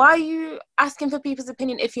why are you asking for people's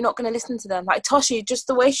opinion if you're not going to listen to them? Like Toshi, just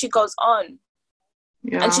the way she goes on.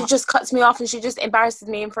 Yeah. And she just cuts me off and she just embarrasses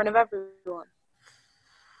me in front of everyone.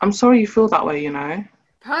 I'm sorry you feel that way, you know?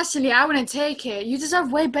 Personally, I wouldn't take it. You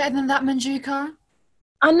deserve way better than that, Manjuka.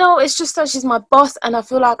 I know, it's just that she's my boss and I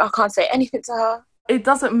feel like I can't say anything to her. It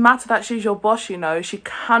doesn't matter that she's your boss, you know? She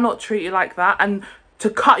cannot treat you like that, and to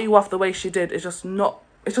cut you off the way she did is just not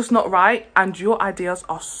right, and your ideas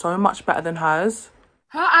are so much better than hers.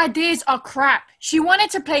 Her ideas are crap. She wanted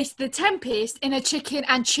to place the Tempest in a chicken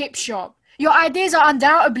and chip shop. Your ideas are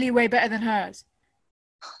undoubtedly way better than hers.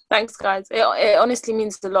 Thanks, guys. It honestly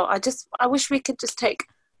means a lot. I wish we could just take...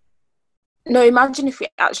 No, imagine if we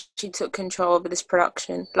actually took control over this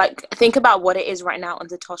production. Like, think about what it is right now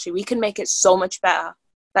under Toshi. We can make it so much better.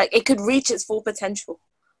 Like, it could reach its full potential.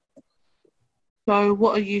 So,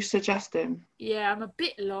 what are you suggesting? Yeah, I'm a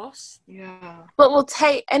bit lost. Yeah. But we'll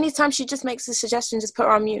take... Anytime she just makes a suggestion, just put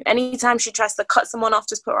her on mute. Anytime she tries to cut someone off,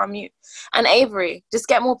 just put her on mute. And Avery, just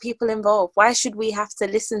get more people involved. Why should we have to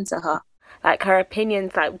listen to her? Like, her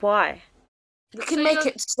opinions, like, why? We can make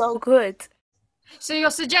it so good. So you're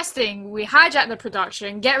suggesting we hijack the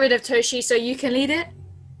production, get rid of Toshi so you can lead it?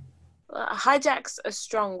 Hijack's a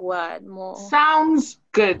strong word, more. Sounds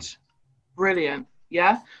good. Brilliant,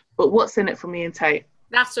 yeah? But what's in it for me and Tate?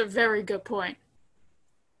 That's a very good point.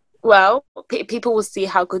 Well, people will see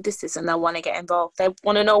how good this is and they'll want to get involved. They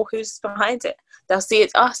want to know who's behind it. They'll see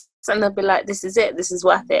it's us and they'll be like, this is it, this is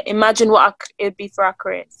worth it. Imagine what it'd be for our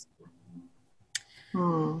careers.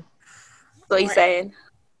 What are you saying?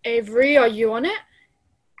 Avery, are you on it?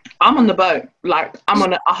 I'm on the boat. Like, I'm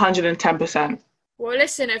on it 110%. Well,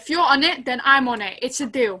 listen, if you're on it, then I'm on it. It's a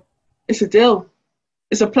deal. It's a deal.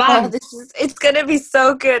 It's a plan. It's going to be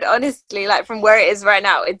so good, honestly. Like, from where it is right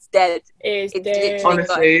now, it's dead. It's dead.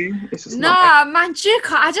 Honestly, it's just nah,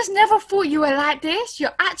 Manjuka, I just never thought you were like this.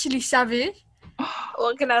 You're actually savage.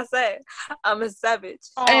 What can I say? I'm a savage.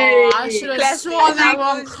 Oh, I should have sworn that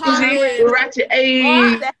one coming. Ratchet,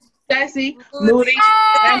 hey, Darcy, Moody.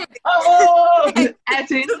 Oh,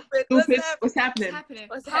 acting. Stupid. What's happening?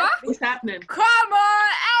 What's happening? Come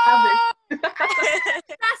on, oh! That's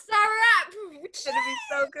a wrap. It's gonna be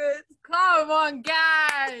so good. Come on,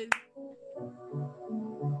 guys.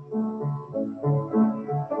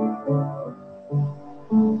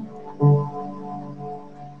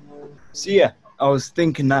 So yeah, I was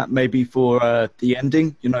thinking that maybe for the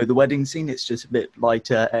ending, you know, the wedding scene, it's just a bit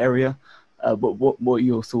lighter area. But what are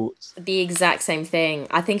your thoughts? The exact same thing.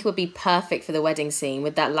 I think it would be perfect for the wedding scene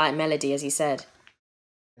with that light melody, as you said.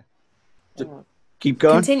 Keep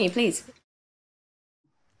going. Continue, please.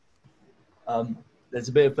 There's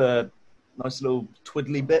a bit of a nice little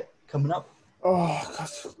twiddly bit coming up. Oh,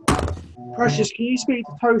 God. Precious, can you speak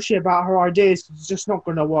to Toshi about her ideas? It's just not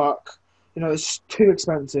going to work. You know, it's too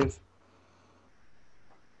expensive.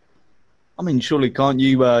 I mean, surely can't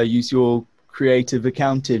you use your creative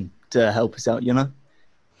accounting to help us out, you know?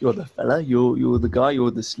 You're the fella, you're the guy,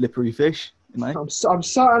 you're the slippery fish, mate. I'm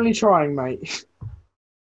certainly trying, mate.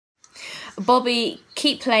 Bobby,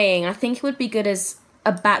 keep playing. I think it would be good as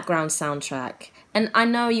a background soundtrack. And I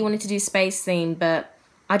know you wanted to do space theme, but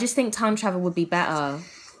I just think time travel would be better.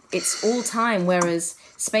 It's all time, whereas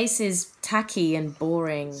space is tacky and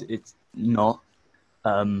boring. It's not.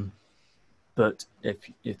 But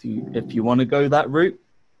if you want to go that route,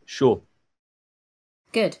 sure.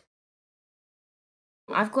 Good.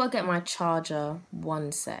 I've got to get my charger.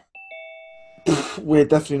 One sec. We're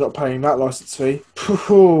definitely not paying that license fee.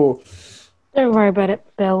 Don't worry about it,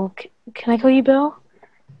 Bill. Can I call you Bill?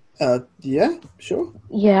 Yeah, sure.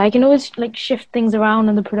 Yeah, I can always like shift things around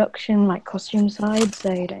on the production, like costume side,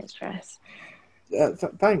 so don't stress.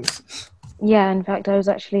 Thanks. Yeah, in fact, I was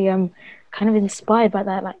actually kind of inspired by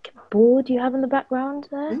that like board you have in the background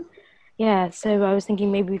there. Mm-hmm. Yeah, so I was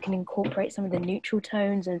thinking maybe we can incorporate some of the neutral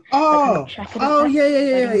tones and Oh, checkered oh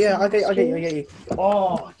effects, yeah. like, I get you.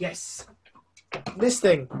 Oh, yes. This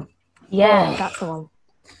thing. Yeah, that's the one.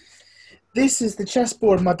 This is the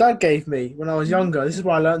chessboard my dad gave me when I was younger. This is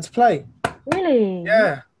where I learned to play. Really?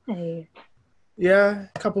 Yeah. Hey. Yeah,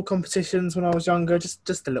 a couple competitions when I was younger,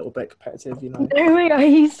 just a little bit competitive, you know. No way, I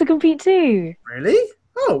used to compete too. Really?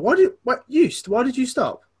 Oh, why did you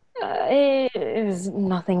stop? It was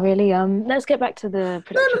nothing really. Let's get back to the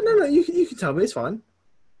production. No, you can tell me, it's fine.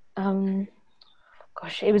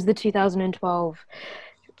 Gosh, it was the 2012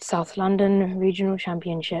 South London Regional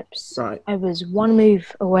Championships. Right. I was one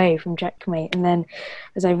move away from checkmate, and then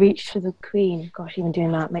as I reached for the queen, gosh, even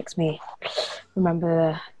doing that makes me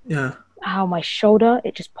remember how my shoulder,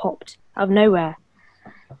 it just popped out of nowhere.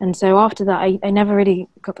 And so after that, I never really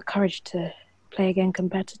got the courage to play again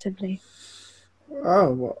competitively.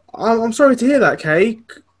 Oh, well, I'm sorry to hear that, Kay.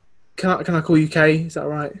 Can I call you Kay? Is that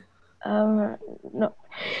right? No,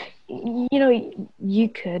 you know, you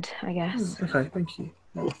could, I guess. Okay, thank you.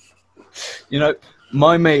 You know,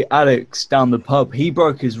 my mate Alex down the pub, he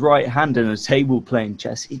broke his right hand in a table playing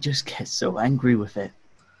chess. He just gets so angry with it.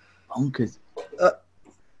 Bonkers.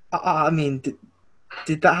 I mean,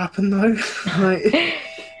 did that happen though? Like,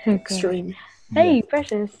 extreme. Hey,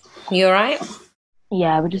 Precious. You alright?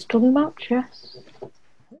 Yeah, we're just talking about chess.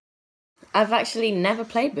 I've actually never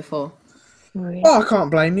played before. Really? Oh, I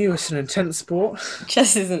can't blame you. It's an intense sport.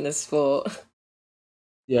 Chess isn't a sport.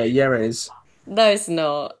 Yeah, it is. No, it's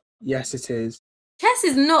not. Yes, it is. Chess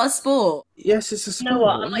is not a sport. Yes, it's a sport. You know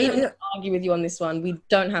what? I'm not even going to argue with you on this one. We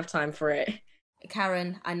don't have time for it.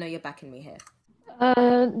 Karen, I know you're backing me here.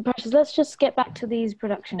 Precious, let's just get back to these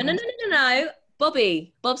productions. No.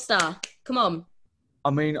 Bobby, Bobstar, come on. I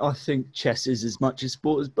mean, I think chess is as much a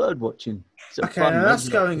sport as bird watching. Okay, now that's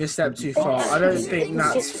going a step too far. I don't think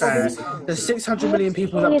that's fair. There's 600 million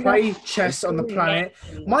people that play chess on the planet.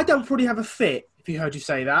 My dad would probably have a fit if he heard you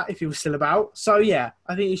say that, if he was still about. So yeah,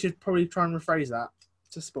 I think you should probably try and rephrase that.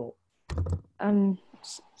 It's a sport. I'm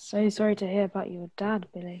so sorry to hear about your dad,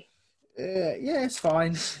 Billy. Yeah, it's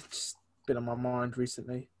fine. It's just been on my mind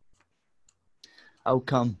recently. How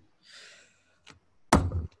come?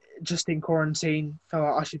 Just in quarantine, felt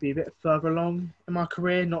like I should be a bit further along in my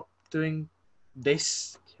career, not doing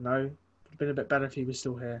this, you know. It would have been a bit better if he was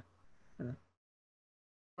still here. Yeah.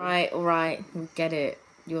 Right, all right, we get it.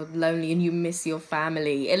 You're lonely and you miss your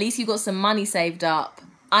family. At least you got some money saved up.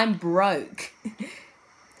 I'm broke.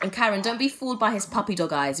 And Karen, don't be fooled by his puppy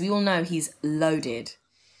dog eyes. We all know he's loaded.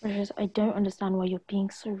 Precious, I don't understand why you're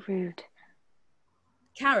being so rude.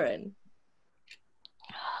 Karen?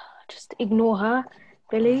 Just ignore her,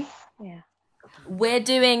 Billy. Yeah. We're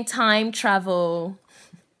doing time travel.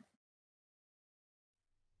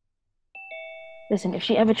 Listen, if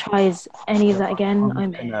she ever tries any of that again,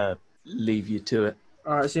 I'm gonna leave you to it.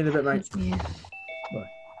 Alright, see you in a bit, mate. Yeah. Bye.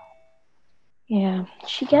 Yeah,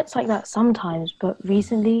 she gets like that sometimes, but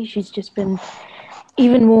recently she's just been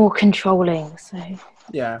even more controlling, so...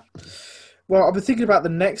 Yeah. Well, I've been thinking about the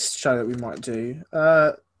next show that we might do.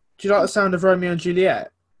 Do you like the sound of Romeo and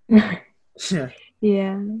Juliet? Yeah.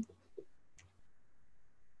 Yeah.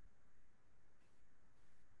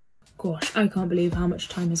 gosh, I can't believe how much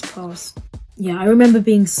time has passed. Yeah, I remember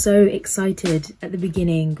being so excited at the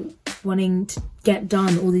beginning, wanting to get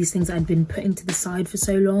done all these things I'd been putting to the side for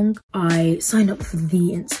so long. I signed up for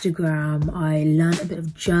the Instagram, I learned a bit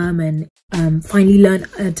of German, finally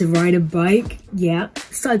learned to ride a bike, yeah.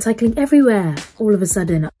 Started cycling everywhere all of a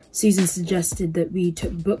sudden. Susan suggested that we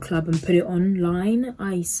took book club and put it online.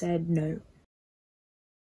 I said no.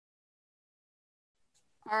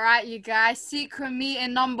 Alright, you guys, secret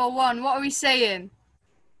meeting number 1. What are we saying?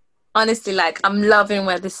 Honestly, like, I'm loving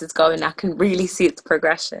where this is going. I can really see its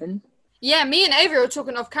progression. Yeah, me and Avery were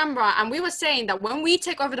talking off camera, and we were saying that when we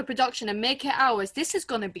take over the production and make it ours, this is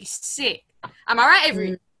gonna be sick. Am I right,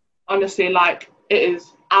 Avery? Honestly, like, it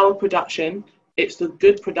is our production, it's the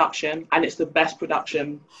good production, and it's the best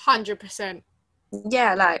production. 100%.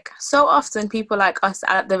 Yeah, like, so often people like us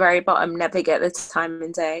at the very bottom never get the time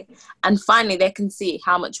in day. And finally, they can see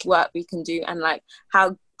how much work we can do and, like,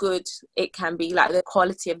 how good it can be, like, the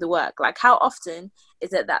quality of the work. Like, how often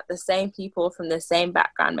is it that the same people from the same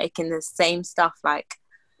background making the same stuff? Like,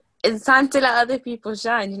 it's time to let other people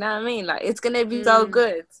shine, you know what I mean? Like, it's gonna be so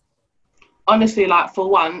good. Honestly, like, for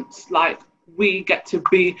once, like, we get to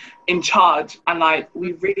be in charge, and, like,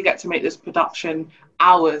 we really get to make this production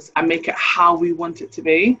ours and make it how we want it to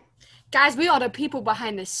be. Guys, we are the people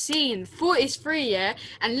behind the scene. Thought is free, yeah?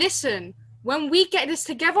 And listen, when we get this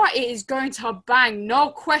together, it is going to bang, no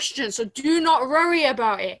question. So do not worry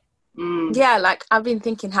about it. Yeah, like, I've been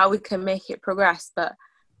thinking how we can make it progress, but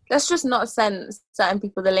let's just not send certain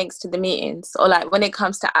people the links to the meetings, or, like, when it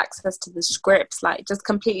comes to access to the scripts, like, just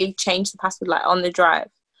completely change the password, like, on the drive.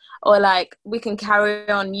 Or, like, we can carry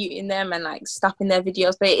on muting them and, like, stopping their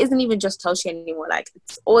videos, but it isn't even just Toshi anymore. Like,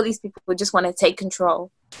 it's all these people who just want to take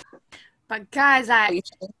control. But guys, like,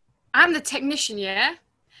 I'm the technician, yeah?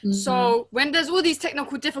 So when there's all these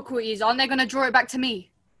technical difficulties, aren't they going to draw it back to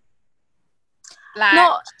me? Like,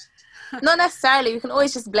 not necessarily. We can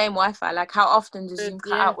always just blame Wi-Fi. Like, how often does Zoom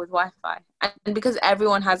cut out with Wi-Fi? And because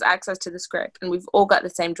everyone has access to the script and we've all got the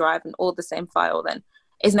same drive and all the same file, then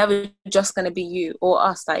it's never just going to be you or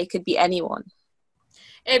us. Like, it could be anyone.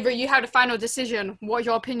 Avery, you have the final decision. What are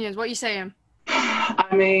your opinions? What are you saying? I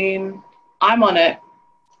mean, I'm on it,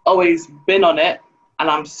 always been on it, and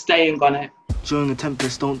I'm staying on it. During the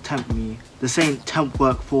Tempest, don't tempt me. This ain't temp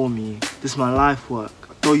work for me. This is my life work.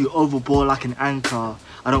 I throw you overboard like an anchor.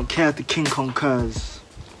 I don't care if the king concurs.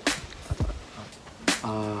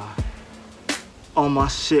 On my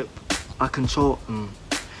ship, I control.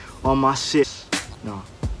 On my ship, no.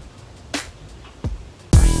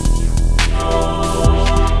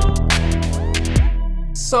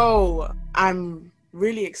 So I'm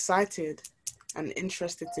really excited and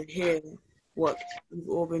interested to hear what you've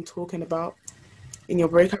all been talking about in your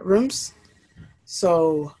breakout rooms.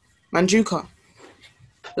 So, Manjuka,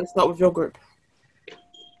 let's start with your group.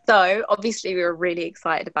 So, obviously, we were really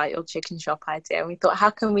excited about your chicken shop idea, and we thought, how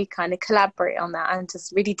can we kind of collaborate on that and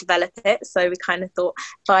just really develop it? So we kind of thought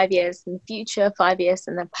 5 years in the future, 5 years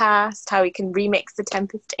in the past, how we can remix the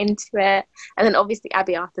Tempest into it. And then obviously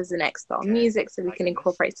Abiarthur's an expert on music, so we can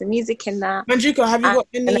incorporate some music in that. Manjuka, have you got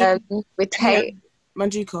any... with Tate.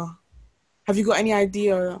 Manjuka, have you got any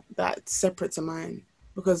idea that's separate to mine?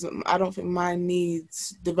 Because I don't think mine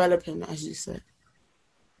needs developing, as you said.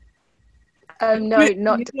 No,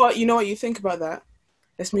 not... You know what you think about that?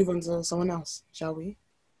 Let's move on to someone else, shall we?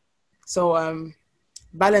 So,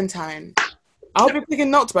 Valentine. I hope you're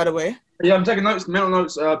taking notes, by the way. Yeah, I'm taking notes, mental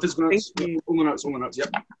notes, physical notes, all the notes,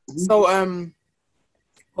 yep. So,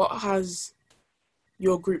 what has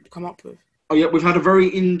your group come up with? Oh yeah, we've had a very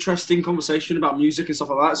interesting conversation about music and stuff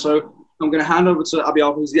like that, so I'm going to hand over to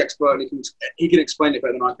Abiarthur, who's the expert, and he can explain it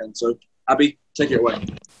better than I can. So, Abby, take it away.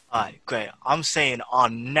 Alright, great. I'm saying our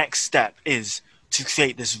next step is to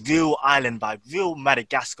create this real island vibe, real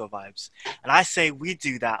Madagascar vibes. And I say we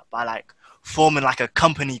do that by, like, forming, like, a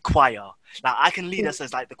company choir. Like, I can lead us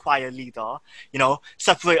as, like, the choir leader, you know,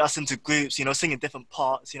 separate us into groups, you know, singing different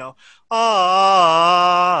parts, you know.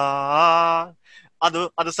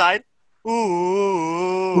 Other side.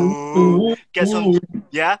 Ooh. Get some,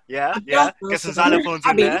 yeah. Get some xylophones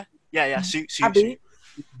in there. Yeah, shoot. Abby,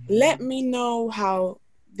 let me know how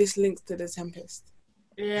this links to the Tempest.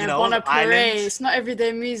 Yeah, you know, Bakray. It's not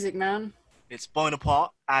everyday music, man. It's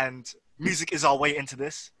Bonaparte, and music is our way into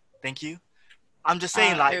this. Thank you. I'm just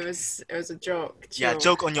saying, like... It was a joke. Yeah,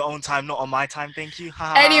 joke on your own time, not on my time, thank you.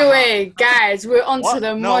 Anyway, guys, we're on to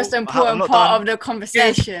the most important part of the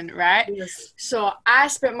conversation, right? Yes. So, I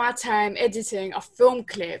spent my time editing a film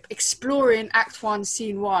clip, exploring Act 1,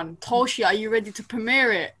 Scene 1. Toshi, are you ready to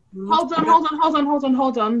premiere it?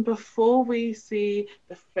 Hold on. Before we see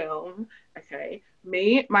the film, okay,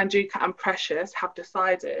 me, Manjuka, and Precious have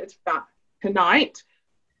decided that tonight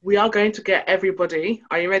we are going to get everybody.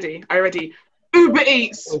 Are you ready? Are you ready? Uber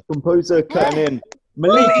Eats. Composer cutting in.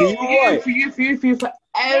 Malik, are you alright? For you, for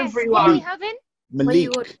everyone. Yes, what are you having?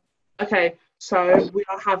 Malik. Okay, so we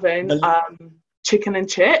are having chicken and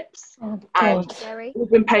chips. And we've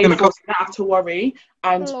been paid for, so you don't have to worry.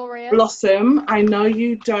 And Glorious. Blossom, I know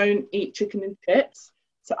you don't eat chicken and chips,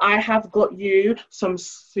 so I have got you some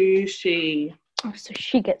sushi. Oh, so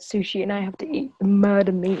she gets sushi and I have to eat the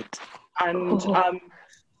murder meat. And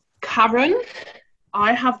Karen,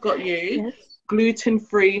 I have got you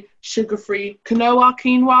gluten-free, sugar-free quinoa.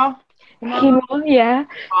 Quinoa, yeah.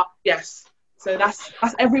 Yes. So that's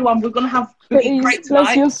everyone. We're gonna have eat great Bless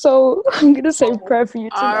tonight. your soul. I'm gonna say a prayer for you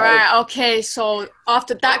tonight. Alright, okay, so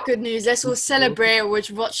after that good news, let's all celebrate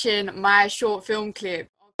with watching my short film clip.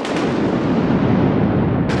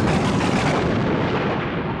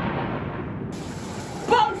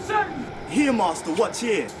 Bosun! Here, master, watch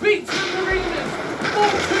here. Beats and arenas,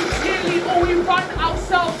 all too clearly, or we run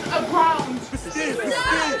ourselves aground.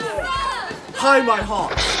 Hi, my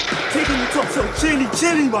heart. Taking the top so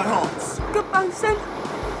chilly, my hearts. Good bosun.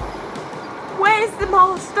 Where's the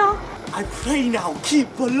master? I pray now,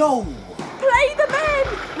 keep below. Play the men.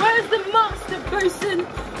 Where's the master, bosun?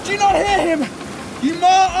 Do you not hear him? You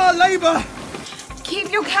mar our labour.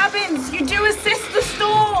 Keep your cabins. You do assist the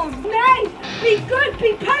storm. Nay, be good,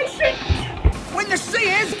 be patient. When the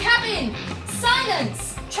sea is... Cabin!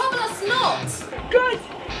 Silence! Trouble us not! Good.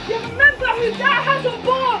 You remember who thou has on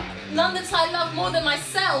board. None that I love more than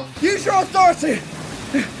myself. Use your authority.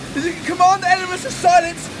 As you can command the elements of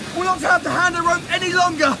silence, we'll not have to hand a rope any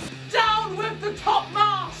longer. Down with the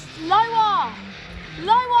topmast. Lower.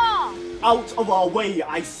 Lower. Out of our way,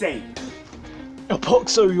 I say.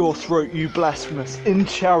 Apoxo your throat, you blasphemous,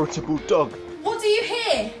 incharitable dog. What do you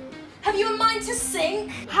hear? Have you a mind to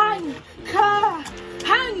sink? Hang, cur.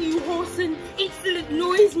 Hang, you whoreson, insolent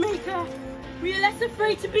noisemaker. We are less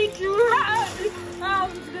afraid to be drowned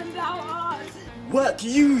than thou art. Work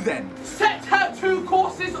you then. Set her 2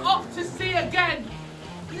 courses off to sea again.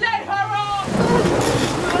 Let her off.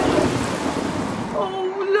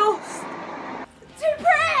 Oh, lost. Two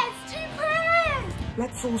prayers.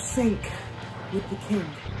 Let's all sink with the king.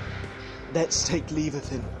 Let's take leave of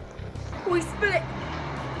him. We split.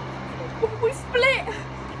 We split.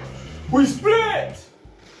 We split.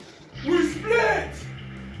 We split.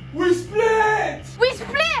 We split. We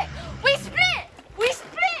split. We split. We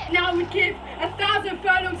split. Now we give 1,000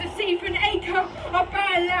 furlongs of sea for an acre of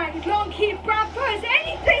barren land. Long keep brambles,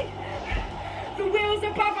 anything. The wheels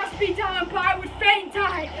above us be down, but I would fain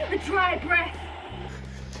die a dry breath.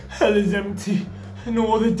 Hell is empty, and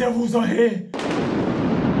all the devils are here.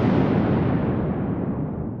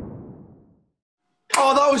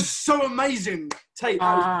 Oh, that was so amazing. Tate,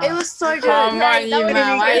 It was so good. Come on, That you was man.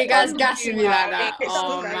 really Why are you good. guys gassing me like that? It's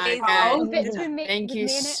Oh my amazing. god. Thank you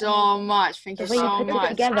so much. Thank you The way you so put it much.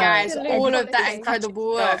 together. Guys, Absolutely. all of that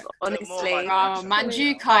incredible work. Honestly.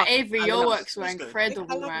 Manjuka, Avery, your works were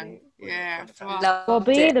incredible, man. Yeah. fuck.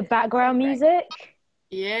 Bobby, the background music.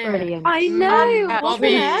 Yeah. Brilliant. I know. Bobby,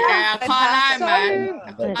 yeah, I can't lie, man.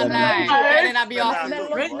 I can't lie. Better than Abiarthur.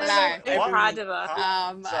 Lie. So proud of her.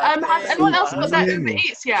 Has anyone else got their Uber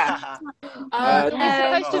Eats yet? You're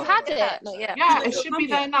supposed to have had it. Yeah, it should be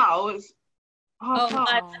there now. It's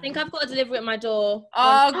I think I've got a delivery at my door.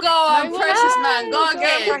 Oh, go on, No precious way. man. Go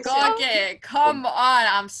get it. Precious. Go get it. Come on.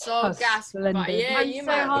 I'm so gassed. But yeah, I'm you so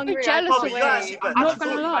man. hungry. Jealous of you. I'm not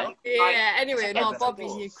gonna lie. Yeah, anyway, no,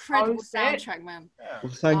 Bobby's incredible soundtrack, man.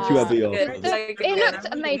 Well, thank you, Abiarthur. It looked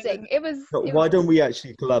amazing. It was. But why don't we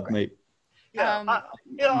actually collab, mate?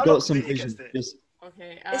 You've got some vision. Just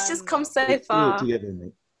Okay. It's just come so do it far. together,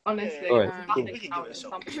 mate. Honestly. All right.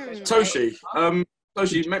 Toshi,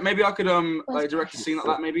 Toshi, maybe I could like direct a scene like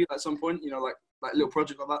that maybe at some point. You know, like a little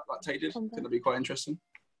project like that, like Tate did. Think that'd be quite interesting.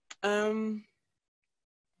 Email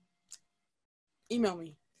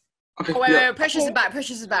me. Okay. Oh, wait, Precious is back.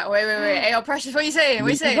 Precious is back. Wait. Hey, yo, Precious, what are you saying? What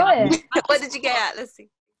are you saying? What did you get at? Let's see.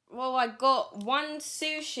 Well, I got 1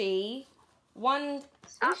 sushi, 1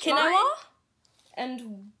 quinoa,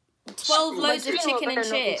 and 12 loads of chicken and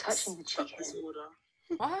chips.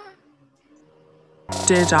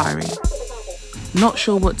 Dear Diary, not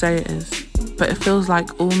sure what day it is, but it feels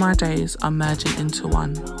like all my days are merging into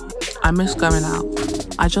one. I miss going out.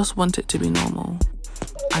 I just want it to be normal.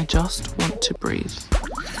 I just want to breathe.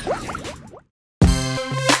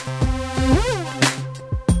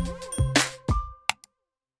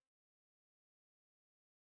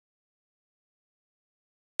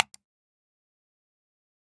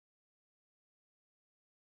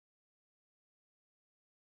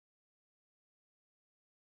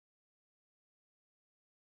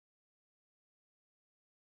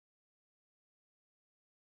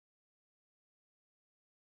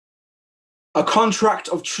 A contract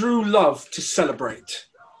of true love to celebrate.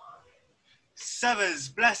 Severs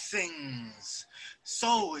blessings,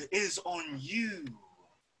 so is on you.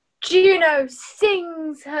 Juno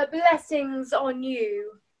sings her blessings on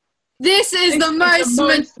you. This is the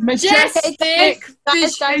most majestic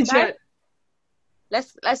vision.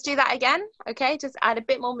 Let's do that again, okay? Just add a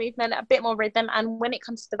bit more movement, a bit more rhythm, and when it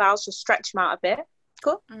comes to the vowels, just stretch them out a bit.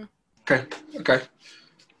 Cool? Okay.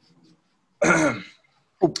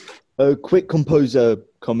 A quick composer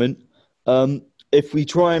comment. If we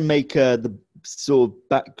try and make the sort of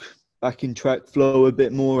backing track flow a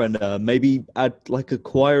bit more and maybe add like a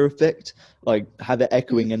choir effect, like have it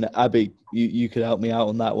echoing, and Abby, you could help me out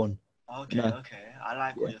on that one. Okay, okay. I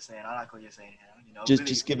like what you're saying. You know,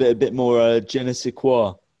 Just give it a bit more je ne sais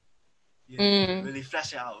quoi. Really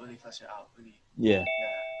flesh it out. Yeah.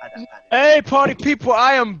 Add it. Hey, party people,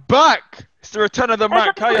 I am back. It's the return of the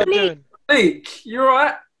Mac. How you doing? Malik, you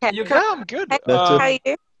alright? You okay? I'm good. How are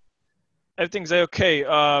you? Everything's okay.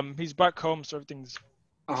 He's back home, so everything's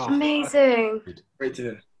amazing. Great to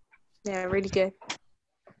hear. Yeah, really good.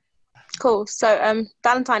 Cool. So,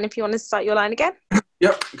 Valentine, if you want to start your line again.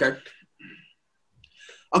 Yep. Okay.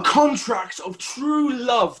 A contract of true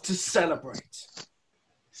love to celebrate.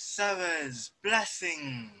 Severs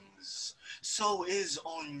blessings, so is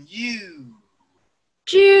on you.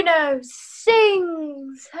 Juno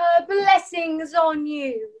sings her blessings on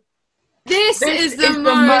you. This is the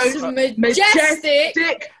most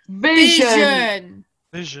majestic vision.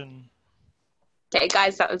 Okay,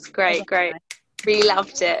 guys, that was great. Really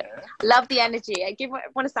loved it. Love the energy. I give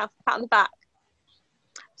everyone a pat on the back.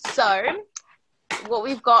 So, what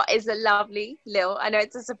we've got is a lovely little, I know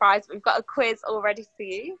it's a surprise, but we've got a quiz all ready for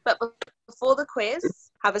you. But before the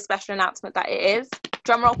quiz, have a special announcement that it is.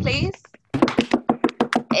 Drum roll, please.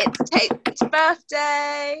 It's Tate's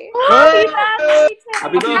birthday.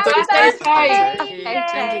 Happy birthday.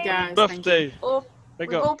 Thank you, guys. Birthday.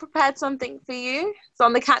 We've all prepared something for you. So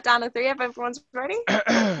on the countdown of 3, if everyone's ready.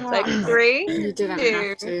 So 3, You didn't 2,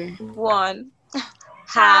 have to. 1.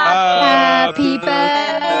 Happy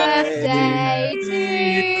birthday to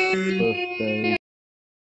you.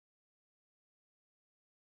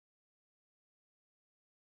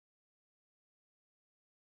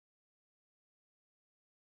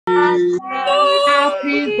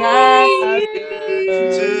 Happy birthday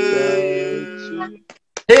to you.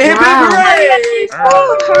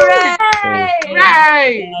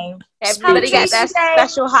 Hooray! Everybody get their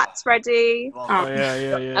special hats ready.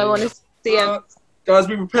 Yeah. I want to see them. Guys,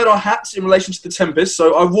 we prepared our hats in relation to the Tempest,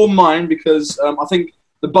 so I wore mine because I think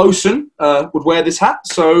the bosun would wear this hat.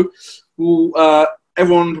 So we'll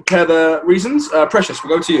everyone prepare the reasons. Precious,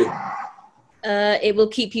 we'll go to you. It will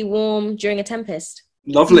keep you warm during a tempest.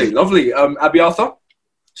 Lovely. Abiarthur?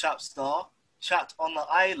 Trapped on the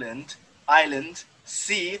island,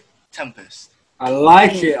 sea, tempest. I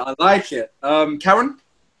like it. Karen?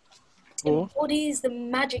 Embodies the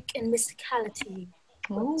magic and mysticality.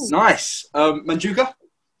 Nice. Manjuka?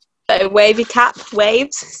 So wavy cap,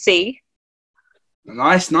 waves, sea.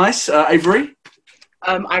 Nice. Avery?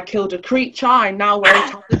 I killed a creature. I now wear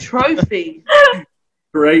it as a trophy.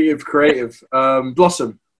 Creative.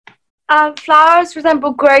 Blossom? Flowers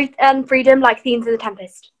resemble growth and freedom like themes of the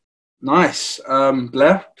Tempest. Nice.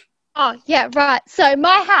 Blair? Oh, yeah, right. So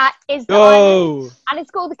my hat is the island, and it's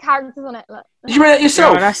got all the characters on it. Look. Did you make that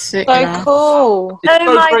yourself? Oh, that's sick. So cool.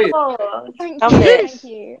 Oh my god. Thank Love you. it. Thank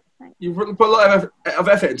you. You put a lot of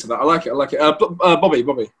effort into that. I like it.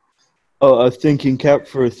 Bobby? Oh, a thinking cap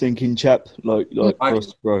for a thinking chap, like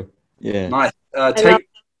Frost, bro. Yeah. Nice. Tate?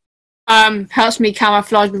 Helps me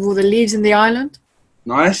camouflage with all the leaves in the island.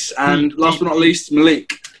 Nice. And last but not least, Malik.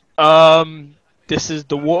 This is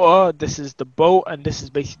the water, this is the boat, and this is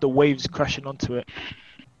basically the waves crashing onto it.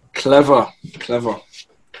 Clever.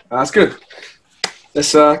 That's good.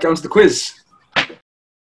 Let's get on to the quiz.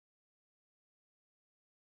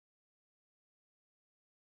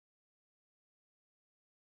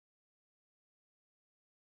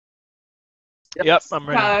 Yep, I'm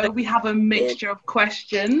ready. So we have a mixture of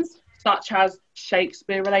questions, such as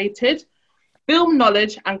Shakespeare related, film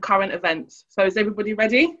knowledge, and current events. So is everybody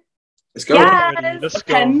ready? Let's go. Let's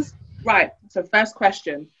go. Pens. Right, so first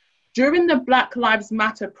question. During the Black Lives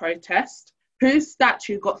Matter protest, whose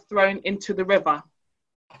statue got thrown into the river?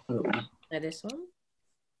 This one?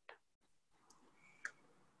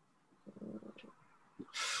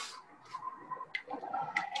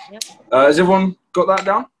 Yep. Has everyone got that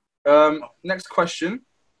down? Next question.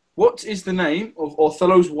 What is the name of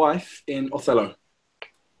Othello's wife in Othello?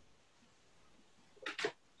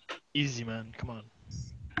 Easy, man. Come on.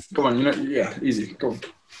 Easy. Go on.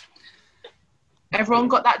 Everyone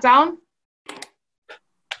got that down?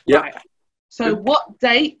 Yeah. Right. So, what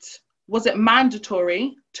date was it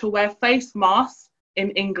mandatory to wear face masks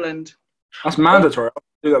in England? That's mandatory. I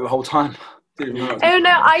do that the whole time. Didn't even know that. Oh no,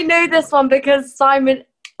 I know this one because Simon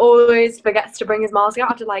always forgets to bring his mask. I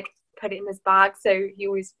have to like put it in his bag, so he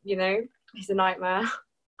always, you know, he's a nightmare.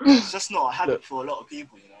 It's just not a habit for a lot of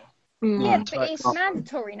people, you know. Yeah, but it's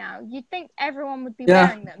mandatory now. You'd think everyone would be Yeah.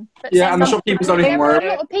 wearing them. But Yeah, then and the shopkeepers don't even there wear are it. a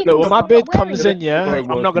lot of people Look, when my not beard wearing comes them. in, yeah,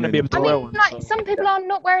 I'm not going to be able to wear one. Like, some people are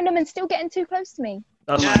not wearing them and still getting too close to me.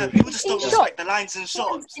 That's Yeah, true. people just don't In respect the lines in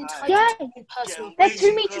shops. Yeah, they're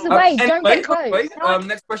 2 meters away. Don't get close.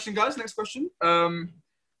 Next question, guys. Next question.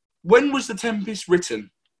 When was the Tempest written?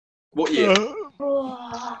 What year?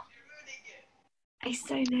 Oh, I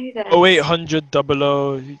so know this. 0800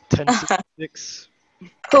 00 1066.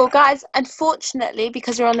 Cool, guys. Unfortunately,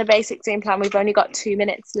 because we're on the basic team plan, we've only got 2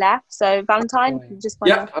 minutes left. So, Valentine, you just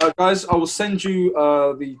Yeah, guys, I will send you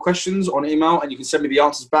the questions on email, and you can send me the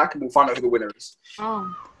answers back, and we'll find out who the winner is.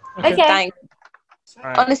 Oh. Okay. Thanks.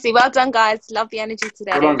 Right. Honestly, well done, guys. Love the energy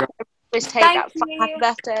today. Well done, guys. Wish Tate that happy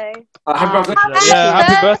birthday. Happy birthday. Yeah,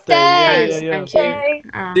 happy birthday. Yeah. Thank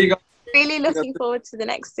you. See you guys. Really looking forward to the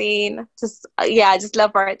next scene. Just I just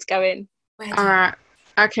love where it's going. All right.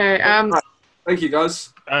 Okay. Thank you, guys.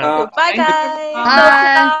 Bye, guys.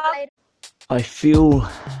 Bye. I feel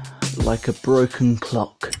like a broken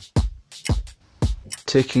clock,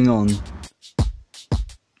 ticking on,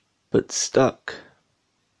 but stuck.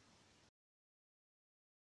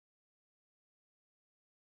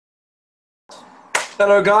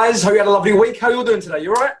 Hello, guys. Hope you had a lovely week. How are you all doing today? You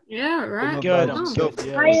all right? Yeah, right. Good. I'm good.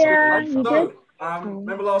 Yeah. So,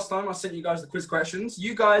 remember last time I sent you guys the quiz questions?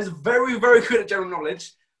 You guys are very, very good at general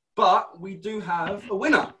knowledge, but we do have a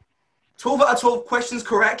winner. 12 out of 12 questions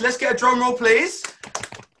correct. Let's get a drum roll, please.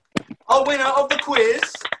 Our winner of the quiz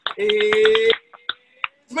is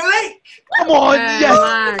Malik. Come on,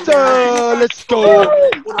 yes, sir. Let's go.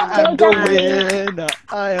 I am the winner.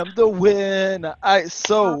 I am the winner.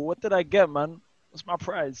 So, what did I get, man? What's my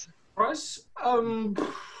prize? Prize?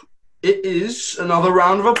 It is another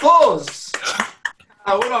round of applause.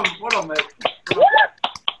 Well done, mate.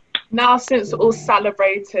 Now, since we're all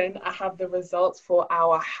celebrating, I have the results for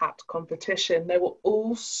our hat competition. They were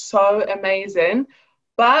all so amazing,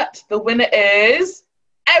 but the winner is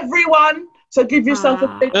everyone. So give yourself a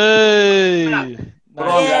big. Hey,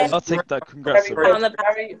 nice. I'll take that. Congrats.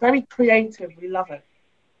 Very, very creative. We love it.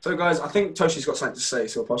 So, guys, I think Toshi's got something to say,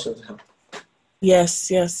 so I'll pass it over to him. Yes.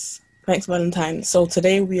 Thanks, Valentine. So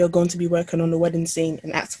today we are going to be working on the wedding scene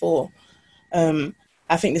in Act 4.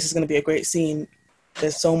 I think this is going to be a great scene.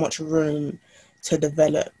 There's so much room to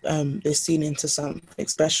develop this scene into something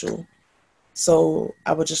special. So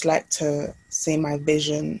I would just like to say my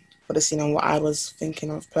vision for the scene and what I was thinking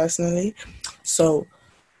of personally. So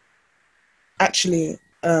actually,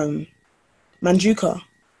 Manjuka,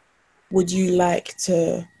 would you like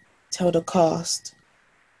to tell the cast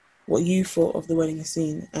what you thought of the wedding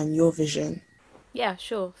scene and your vision? Yeah,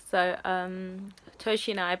 sure. So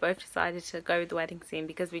Toshi and I both decided to go with the wedding scene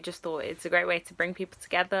because we just thought it's a great way to bring people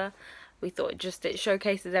together. We thought it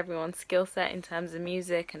showcases everyone's skill set in terms of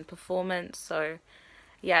music and performance. So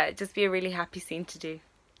yeah, it'd just be a really happy scene to do.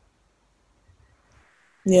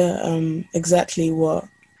 Yeah, exactly what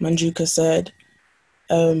Manjuka said.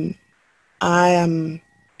 I'm gonna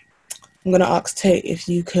ask Tate if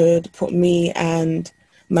you could put me and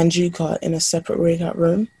Manjuka in a separate breakout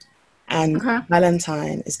room, and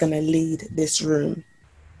Valentine is gonna lead this room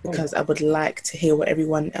because I would like to hear what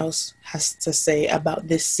everyone else has to say about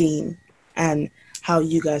this scene and how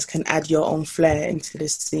you guys can add your own flair into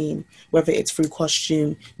this scene, whether it's through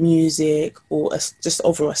costume, music, or just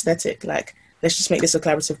overall aesthetic. Like, let's just make this a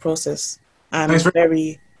collaborative process. I'm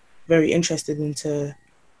very, very interested into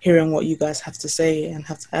hearing what you guys have to say and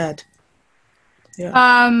have to add.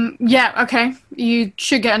 Yeah, okay. You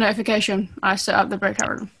should get a notification. I set up the breakout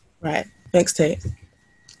room. Right. Thanks, Tate.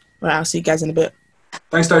 Right, I'll see you guys in a bit.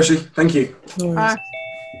 Thanks, Toshi. Thank you. No worries.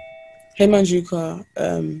 Hey, Manjuka.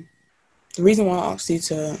 The reason why I asked you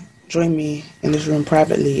to join me in this room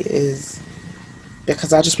privately is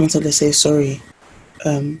because I just wanted to say sorry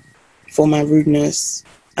for my rudeness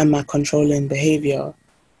and my controlling behaviour.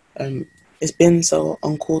 It's been so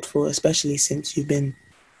uncalled for, especially since you've been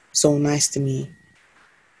so nice to me.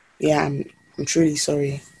 Yeah, I'm truly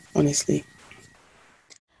sorry, honestly.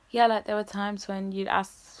 Yeah, like there were times when you'd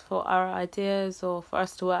ask for our ideas or for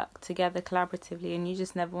us to work together collaboratively, and you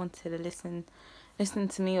just never wanted to listen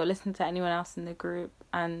to me or listen to anyone else in the group,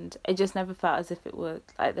 and it just never felt as if it was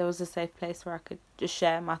like there was a safe place where I could just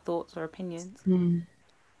share my thoughts or opinions.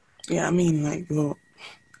 Yeah, I mean, like,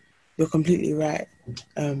 you're completely right.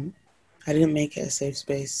 I didn't make it a safe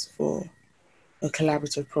space for a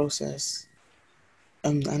collaborative process.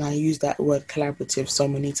 And I used that word collaborative so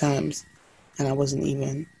many times, and I wasn't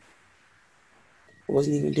even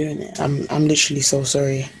doing it. I'm literally so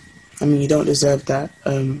sorry. I mean, you don't deserve that.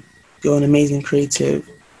 You're an amazing creative,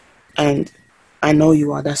 and I know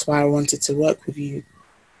you are. That's why I wanted to work with you.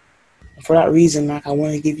 For that reason, like, I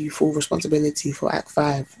want to give you full responsibility for Act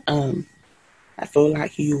 5. I feel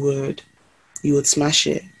like you would smash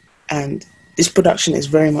it, and this production is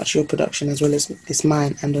very much your production as well as it's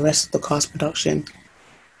mine and the rest of the cast production.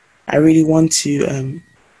 I really want to see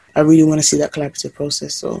that collaborative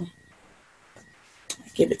process, so I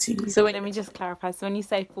give it to you. So let me just clarify. So when you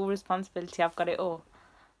say full responsibility, I've got it all.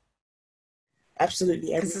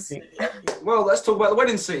 Absolutely everything. Well, let's talk about the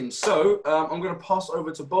wedding scene. So I'm going to pass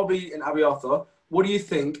over to Bobby and Abiarthur. What do you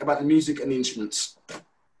think about the music and the instruments?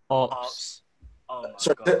 Harps. Oh my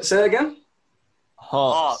Sorry, say it again?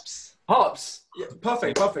 Harps. Harps. Yeah,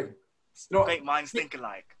 perfect. You know, great minds think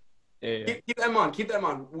alike. Keep that in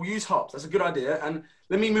mind. We'll use harps. That's a good idea. And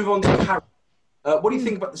let me move on to Karen. What do you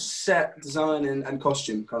think about the set design and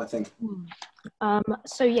costume kind of thing?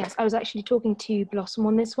 So yes, I was actually talking to Blossom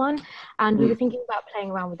on this one, and we were thinking about playing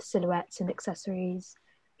around with the silhouettes and accessories,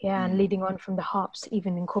 and leading on from the harps to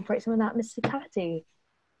even incorporate some of that mysticality.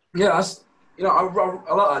 Yeah, I like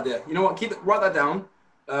that idea. You know what? Write that down.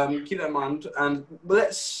 Keep that in mind, and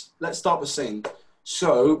let's start the scene.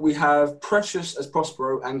 So we have Precious as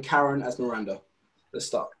Prospero and Karen as Miranda. Let's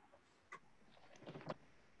start.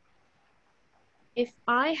 If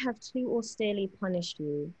I have too austerely punished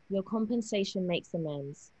you, your compensation makes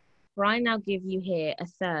amends. For I now give you here a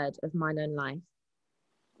third of mine own life.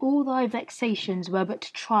 All thy vexations were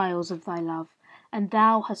but trials of thy love, and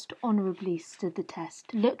thou hast honourably stood the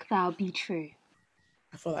test. Look thou be true.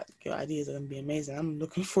 I feel like your ideas are going to be amazing. I'm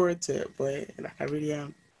looking forward to it, boy. Like, I really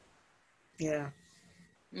am. Yeah.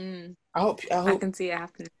 I hope I can see it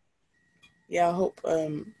happening. Yeah, I hope,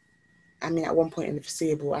 at one point in the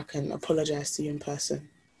foreseeable, I can apologise to you in person,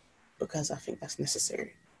 because I think that's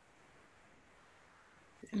necessary.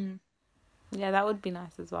 Yeah, that would be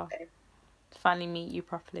nice as well. To finally meet you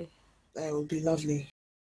properly. That would be lovely.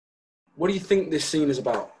 What do you think this scene is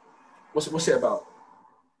about? What's it about?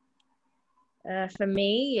 For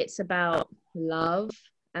me, it's about love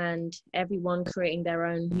and everyone creating their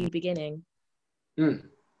own new beginning.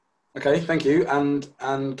 Okay, thank you. And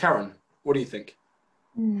Karen, what do you think?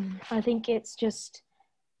 I think it's just,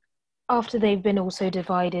 after they've been also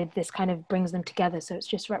divided, this kind of brings them together, so it's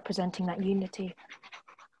just representing that unity.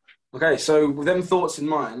 Okay, so with them thoughts in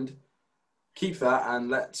mind, keep that and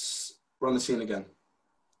let's run the scene again.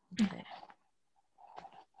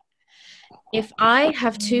 If I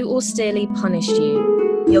have too austerely punished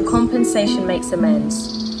you, your compensation makes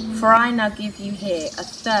amends. For I now give you here a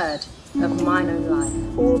third of mine own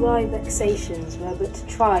life. All thy vexations were but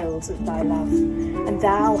trials of thy love, and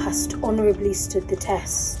thou hast honourably stood the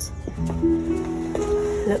test.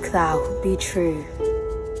 Look thou be true.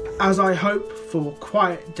 As I hope for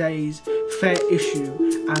quiet days, fair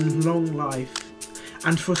issue, and long life,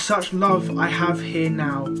 and for such love I have here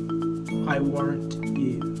now, I warrant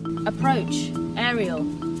you. Approach, Ariel.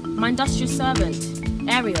 My industrious servant,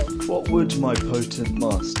 Ariel. What would my potent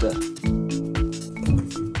master?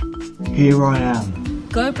 Here I am.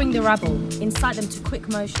 Go bring the rabble, incite them to quick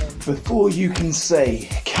motion. Before you can say,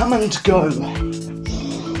 come and go,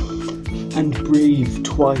 and breathe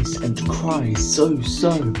twice and cry so,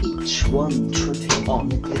 each one tripping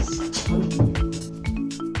on his toe,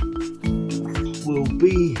 we'll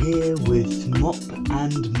be here with mop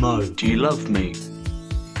and mow. Do you love me,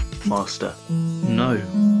 master? No.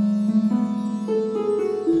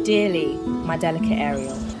 Dearly, my delicate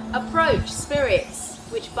Ariel. Approach, spirits,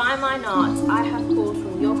 which by mine art I have called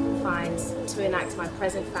from your confines to enact my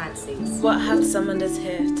present fancies. What hath summoned us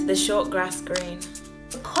here to the short grass green?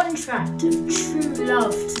 A contract of true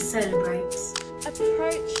love to celebrate.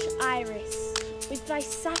 Approach, Iris, with thy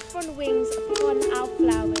saffron wings upon our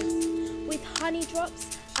flowers, with honey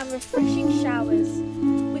drops and refreshing showers,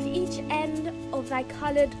 with each end of thy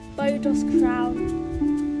coloured bowdos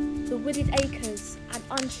crown, the wooded acres and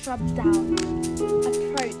unshrubbed down.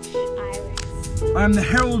 Approach, Iris. I am the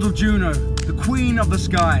herald of Juno, the queen of the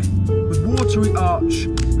sky. With watery arch,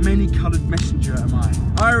 many-coloured messenger am I.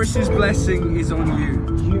 Iris's blessing is on you.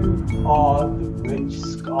 You are the rich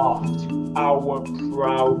scarf to our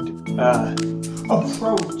proud earth.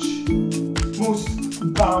 Approach,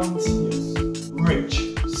 most bounteous, rich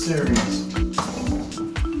Ceres.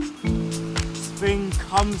 Spring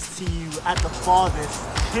comes to you at the farthest,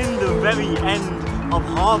 in the very end of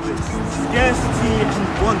harvest. Scarcity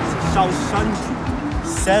and want shall shun you.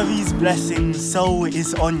 Ceres' blessing so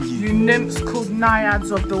is on you. You nymphs called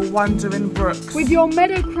naiads of the wandering brooks. With your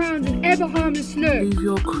meadow crowns and ever harmless look. Leave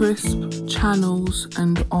your crisp channels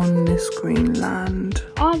and on this green land.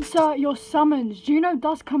 Answer your summons, Juno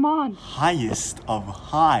does command. Highest of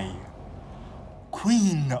high,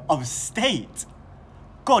 queen of state,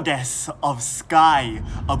 goddess of sky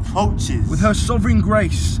approaches. With her sovereign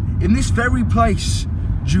grace, in this very place,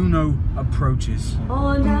 Juno approaches.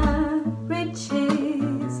 Honor,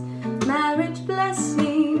 riches, marriage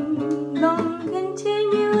blessing, long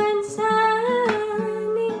continuance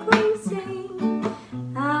and increasing.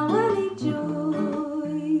 Hourly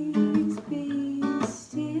joys be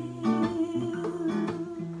still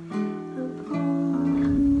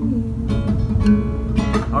upon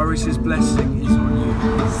you. Iris's blessing is on you.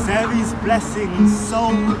 Ceres' blessing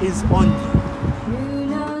so is on you.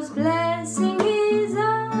 Juno's blessing is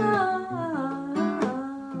on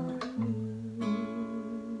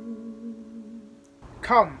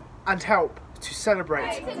Come and help to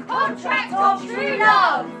celebrate. It's a contract of true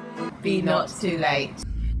love. Be not too late.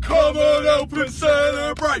 Come on, help and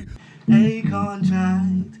celebrate. A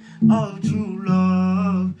contract of true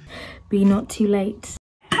love. Be not too late.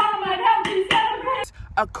 Come and help me celebrate.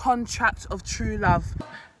 A contract of true love.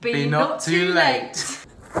 Be not too late.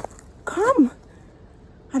 Come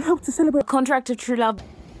and help to celebrate. Contract of true love.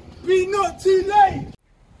 Be not too late.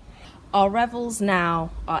 Our revels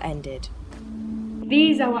now are ended.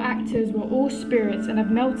 These our actors were all spirits and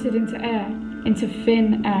have melted into air, into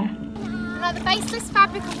thin air. Like the baseless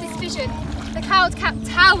fabric of this vision, the cloud-capped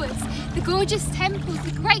towers, the gorgeous temples,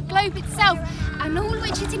 the great globe itself, and all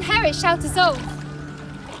which it inherits shall dissolve.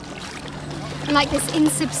 And like this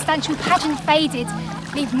insubstantial pageant faded,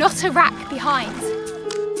 leave not a rack behind.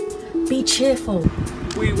 Be cheerful.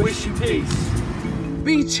 We wish you peace.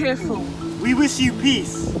 Be cheerful. We wish you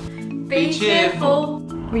peace. Be cheerful.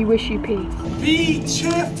 We wish you peace. Be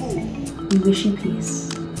cheerful. We wish you peace.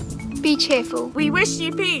 Be cheerful. We wish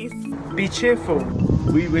you peace. Be cheerful.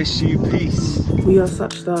 We wish you peace. We are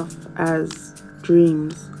such stuff as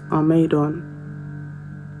dreams are made on,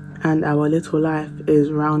 and our little life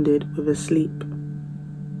is rounded with a sleep.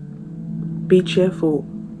 Be cheerful.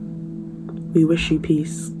 We wish you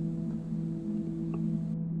peace.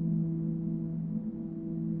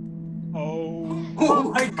 Oh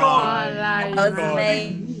my god. That was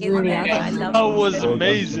amazing. That was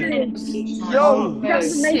amazing. Yo, That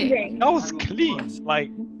was amazing. that was clean. Like,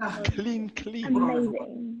 clean.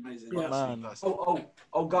 Amazing. Man.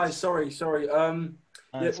 Oh, guys, sorry. Nice, Yeah,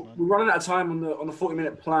 man. we're running out of time on the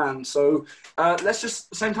 40-minute plan, so let's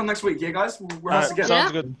just same time next week, yeah, guys. We'll rehearse again.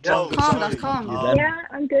 Sounds good. Calm, calm. Yeah,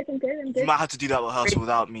 I'm good. You might have to do that rehearsal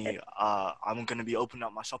without me. I'm gonna be opening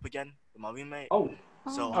up my shop again with my roommate. Oh,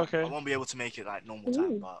 So okay. I won't be able to make it like normal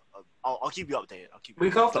time, but I'll keep you updated.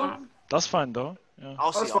 week after. That's fine though. Yeah.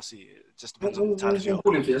 I'll see. It just depends on the time. We'll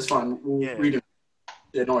call him for you. That's fine. We'll read him.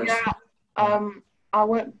 Yeah, no worries. Yeah, I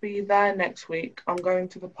won't be there next week. I'm going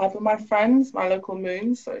to the pub with my friends, my local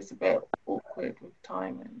moon, so it's a bit awkward with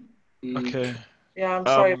timing. Okay. Yeah, I'm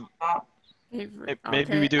sorry about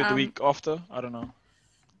Maybe we do it the week after. I don't know.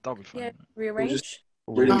 That'll be fine. Yeah, rearrange.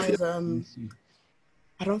 I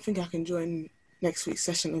don't think I can join next week's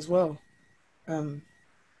session as well.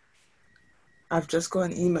 I've just got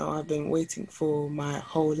an email I've been waiting for my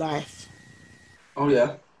whole life. Oh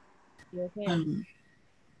yeah.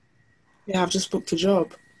 Yeah, I've just booked a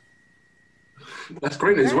job. That's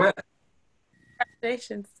great news. Where?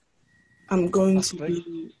 Congratulations. I'm going to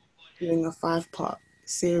be doing a 5-part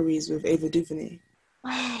series with Ava DuVernay.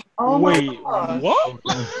 Oh Wait, my God. what?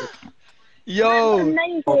 Yo.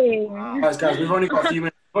 Amazing. Guys, we've only got a few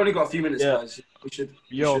minutes. Guys. We should.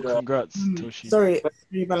 Congrats, Toshi. Sorry,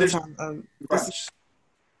 Valentine. This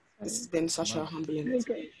has been such a humbling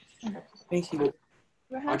experience. Thank you.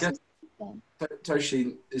 I guess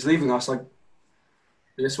Toshi is leaving us. I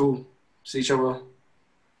guess we'll see each other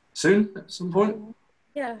soon at some point.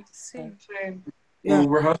 Yeah, soon. We'll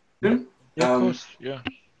rehearse soon. Yeah, of course. Yeah.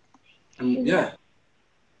 And yeah.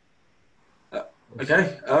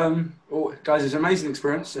 Okay. Well, guys, it's an amazing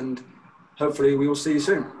experience, and hopefully we will see you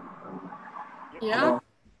soon. Yeah.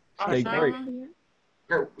 Stay great. Okay,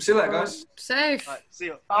 we'll see you later, guys. Safe. Right, see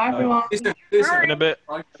you. Bye, everyone. See you soon. In a bit.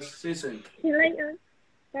 Bye, guys. See you soon. See you later.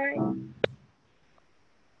 Bye.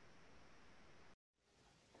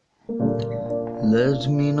 Let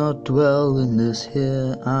me not dwell in this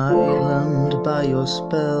here island by your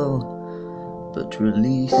spell, but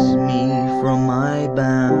release me from my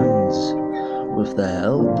bands with the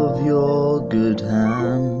help of your good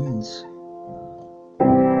hands.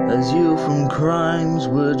 As cleanse you from crimes,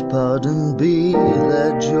 would pardon be?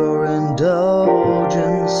 Let your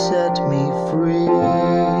indulgence set me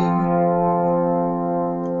free.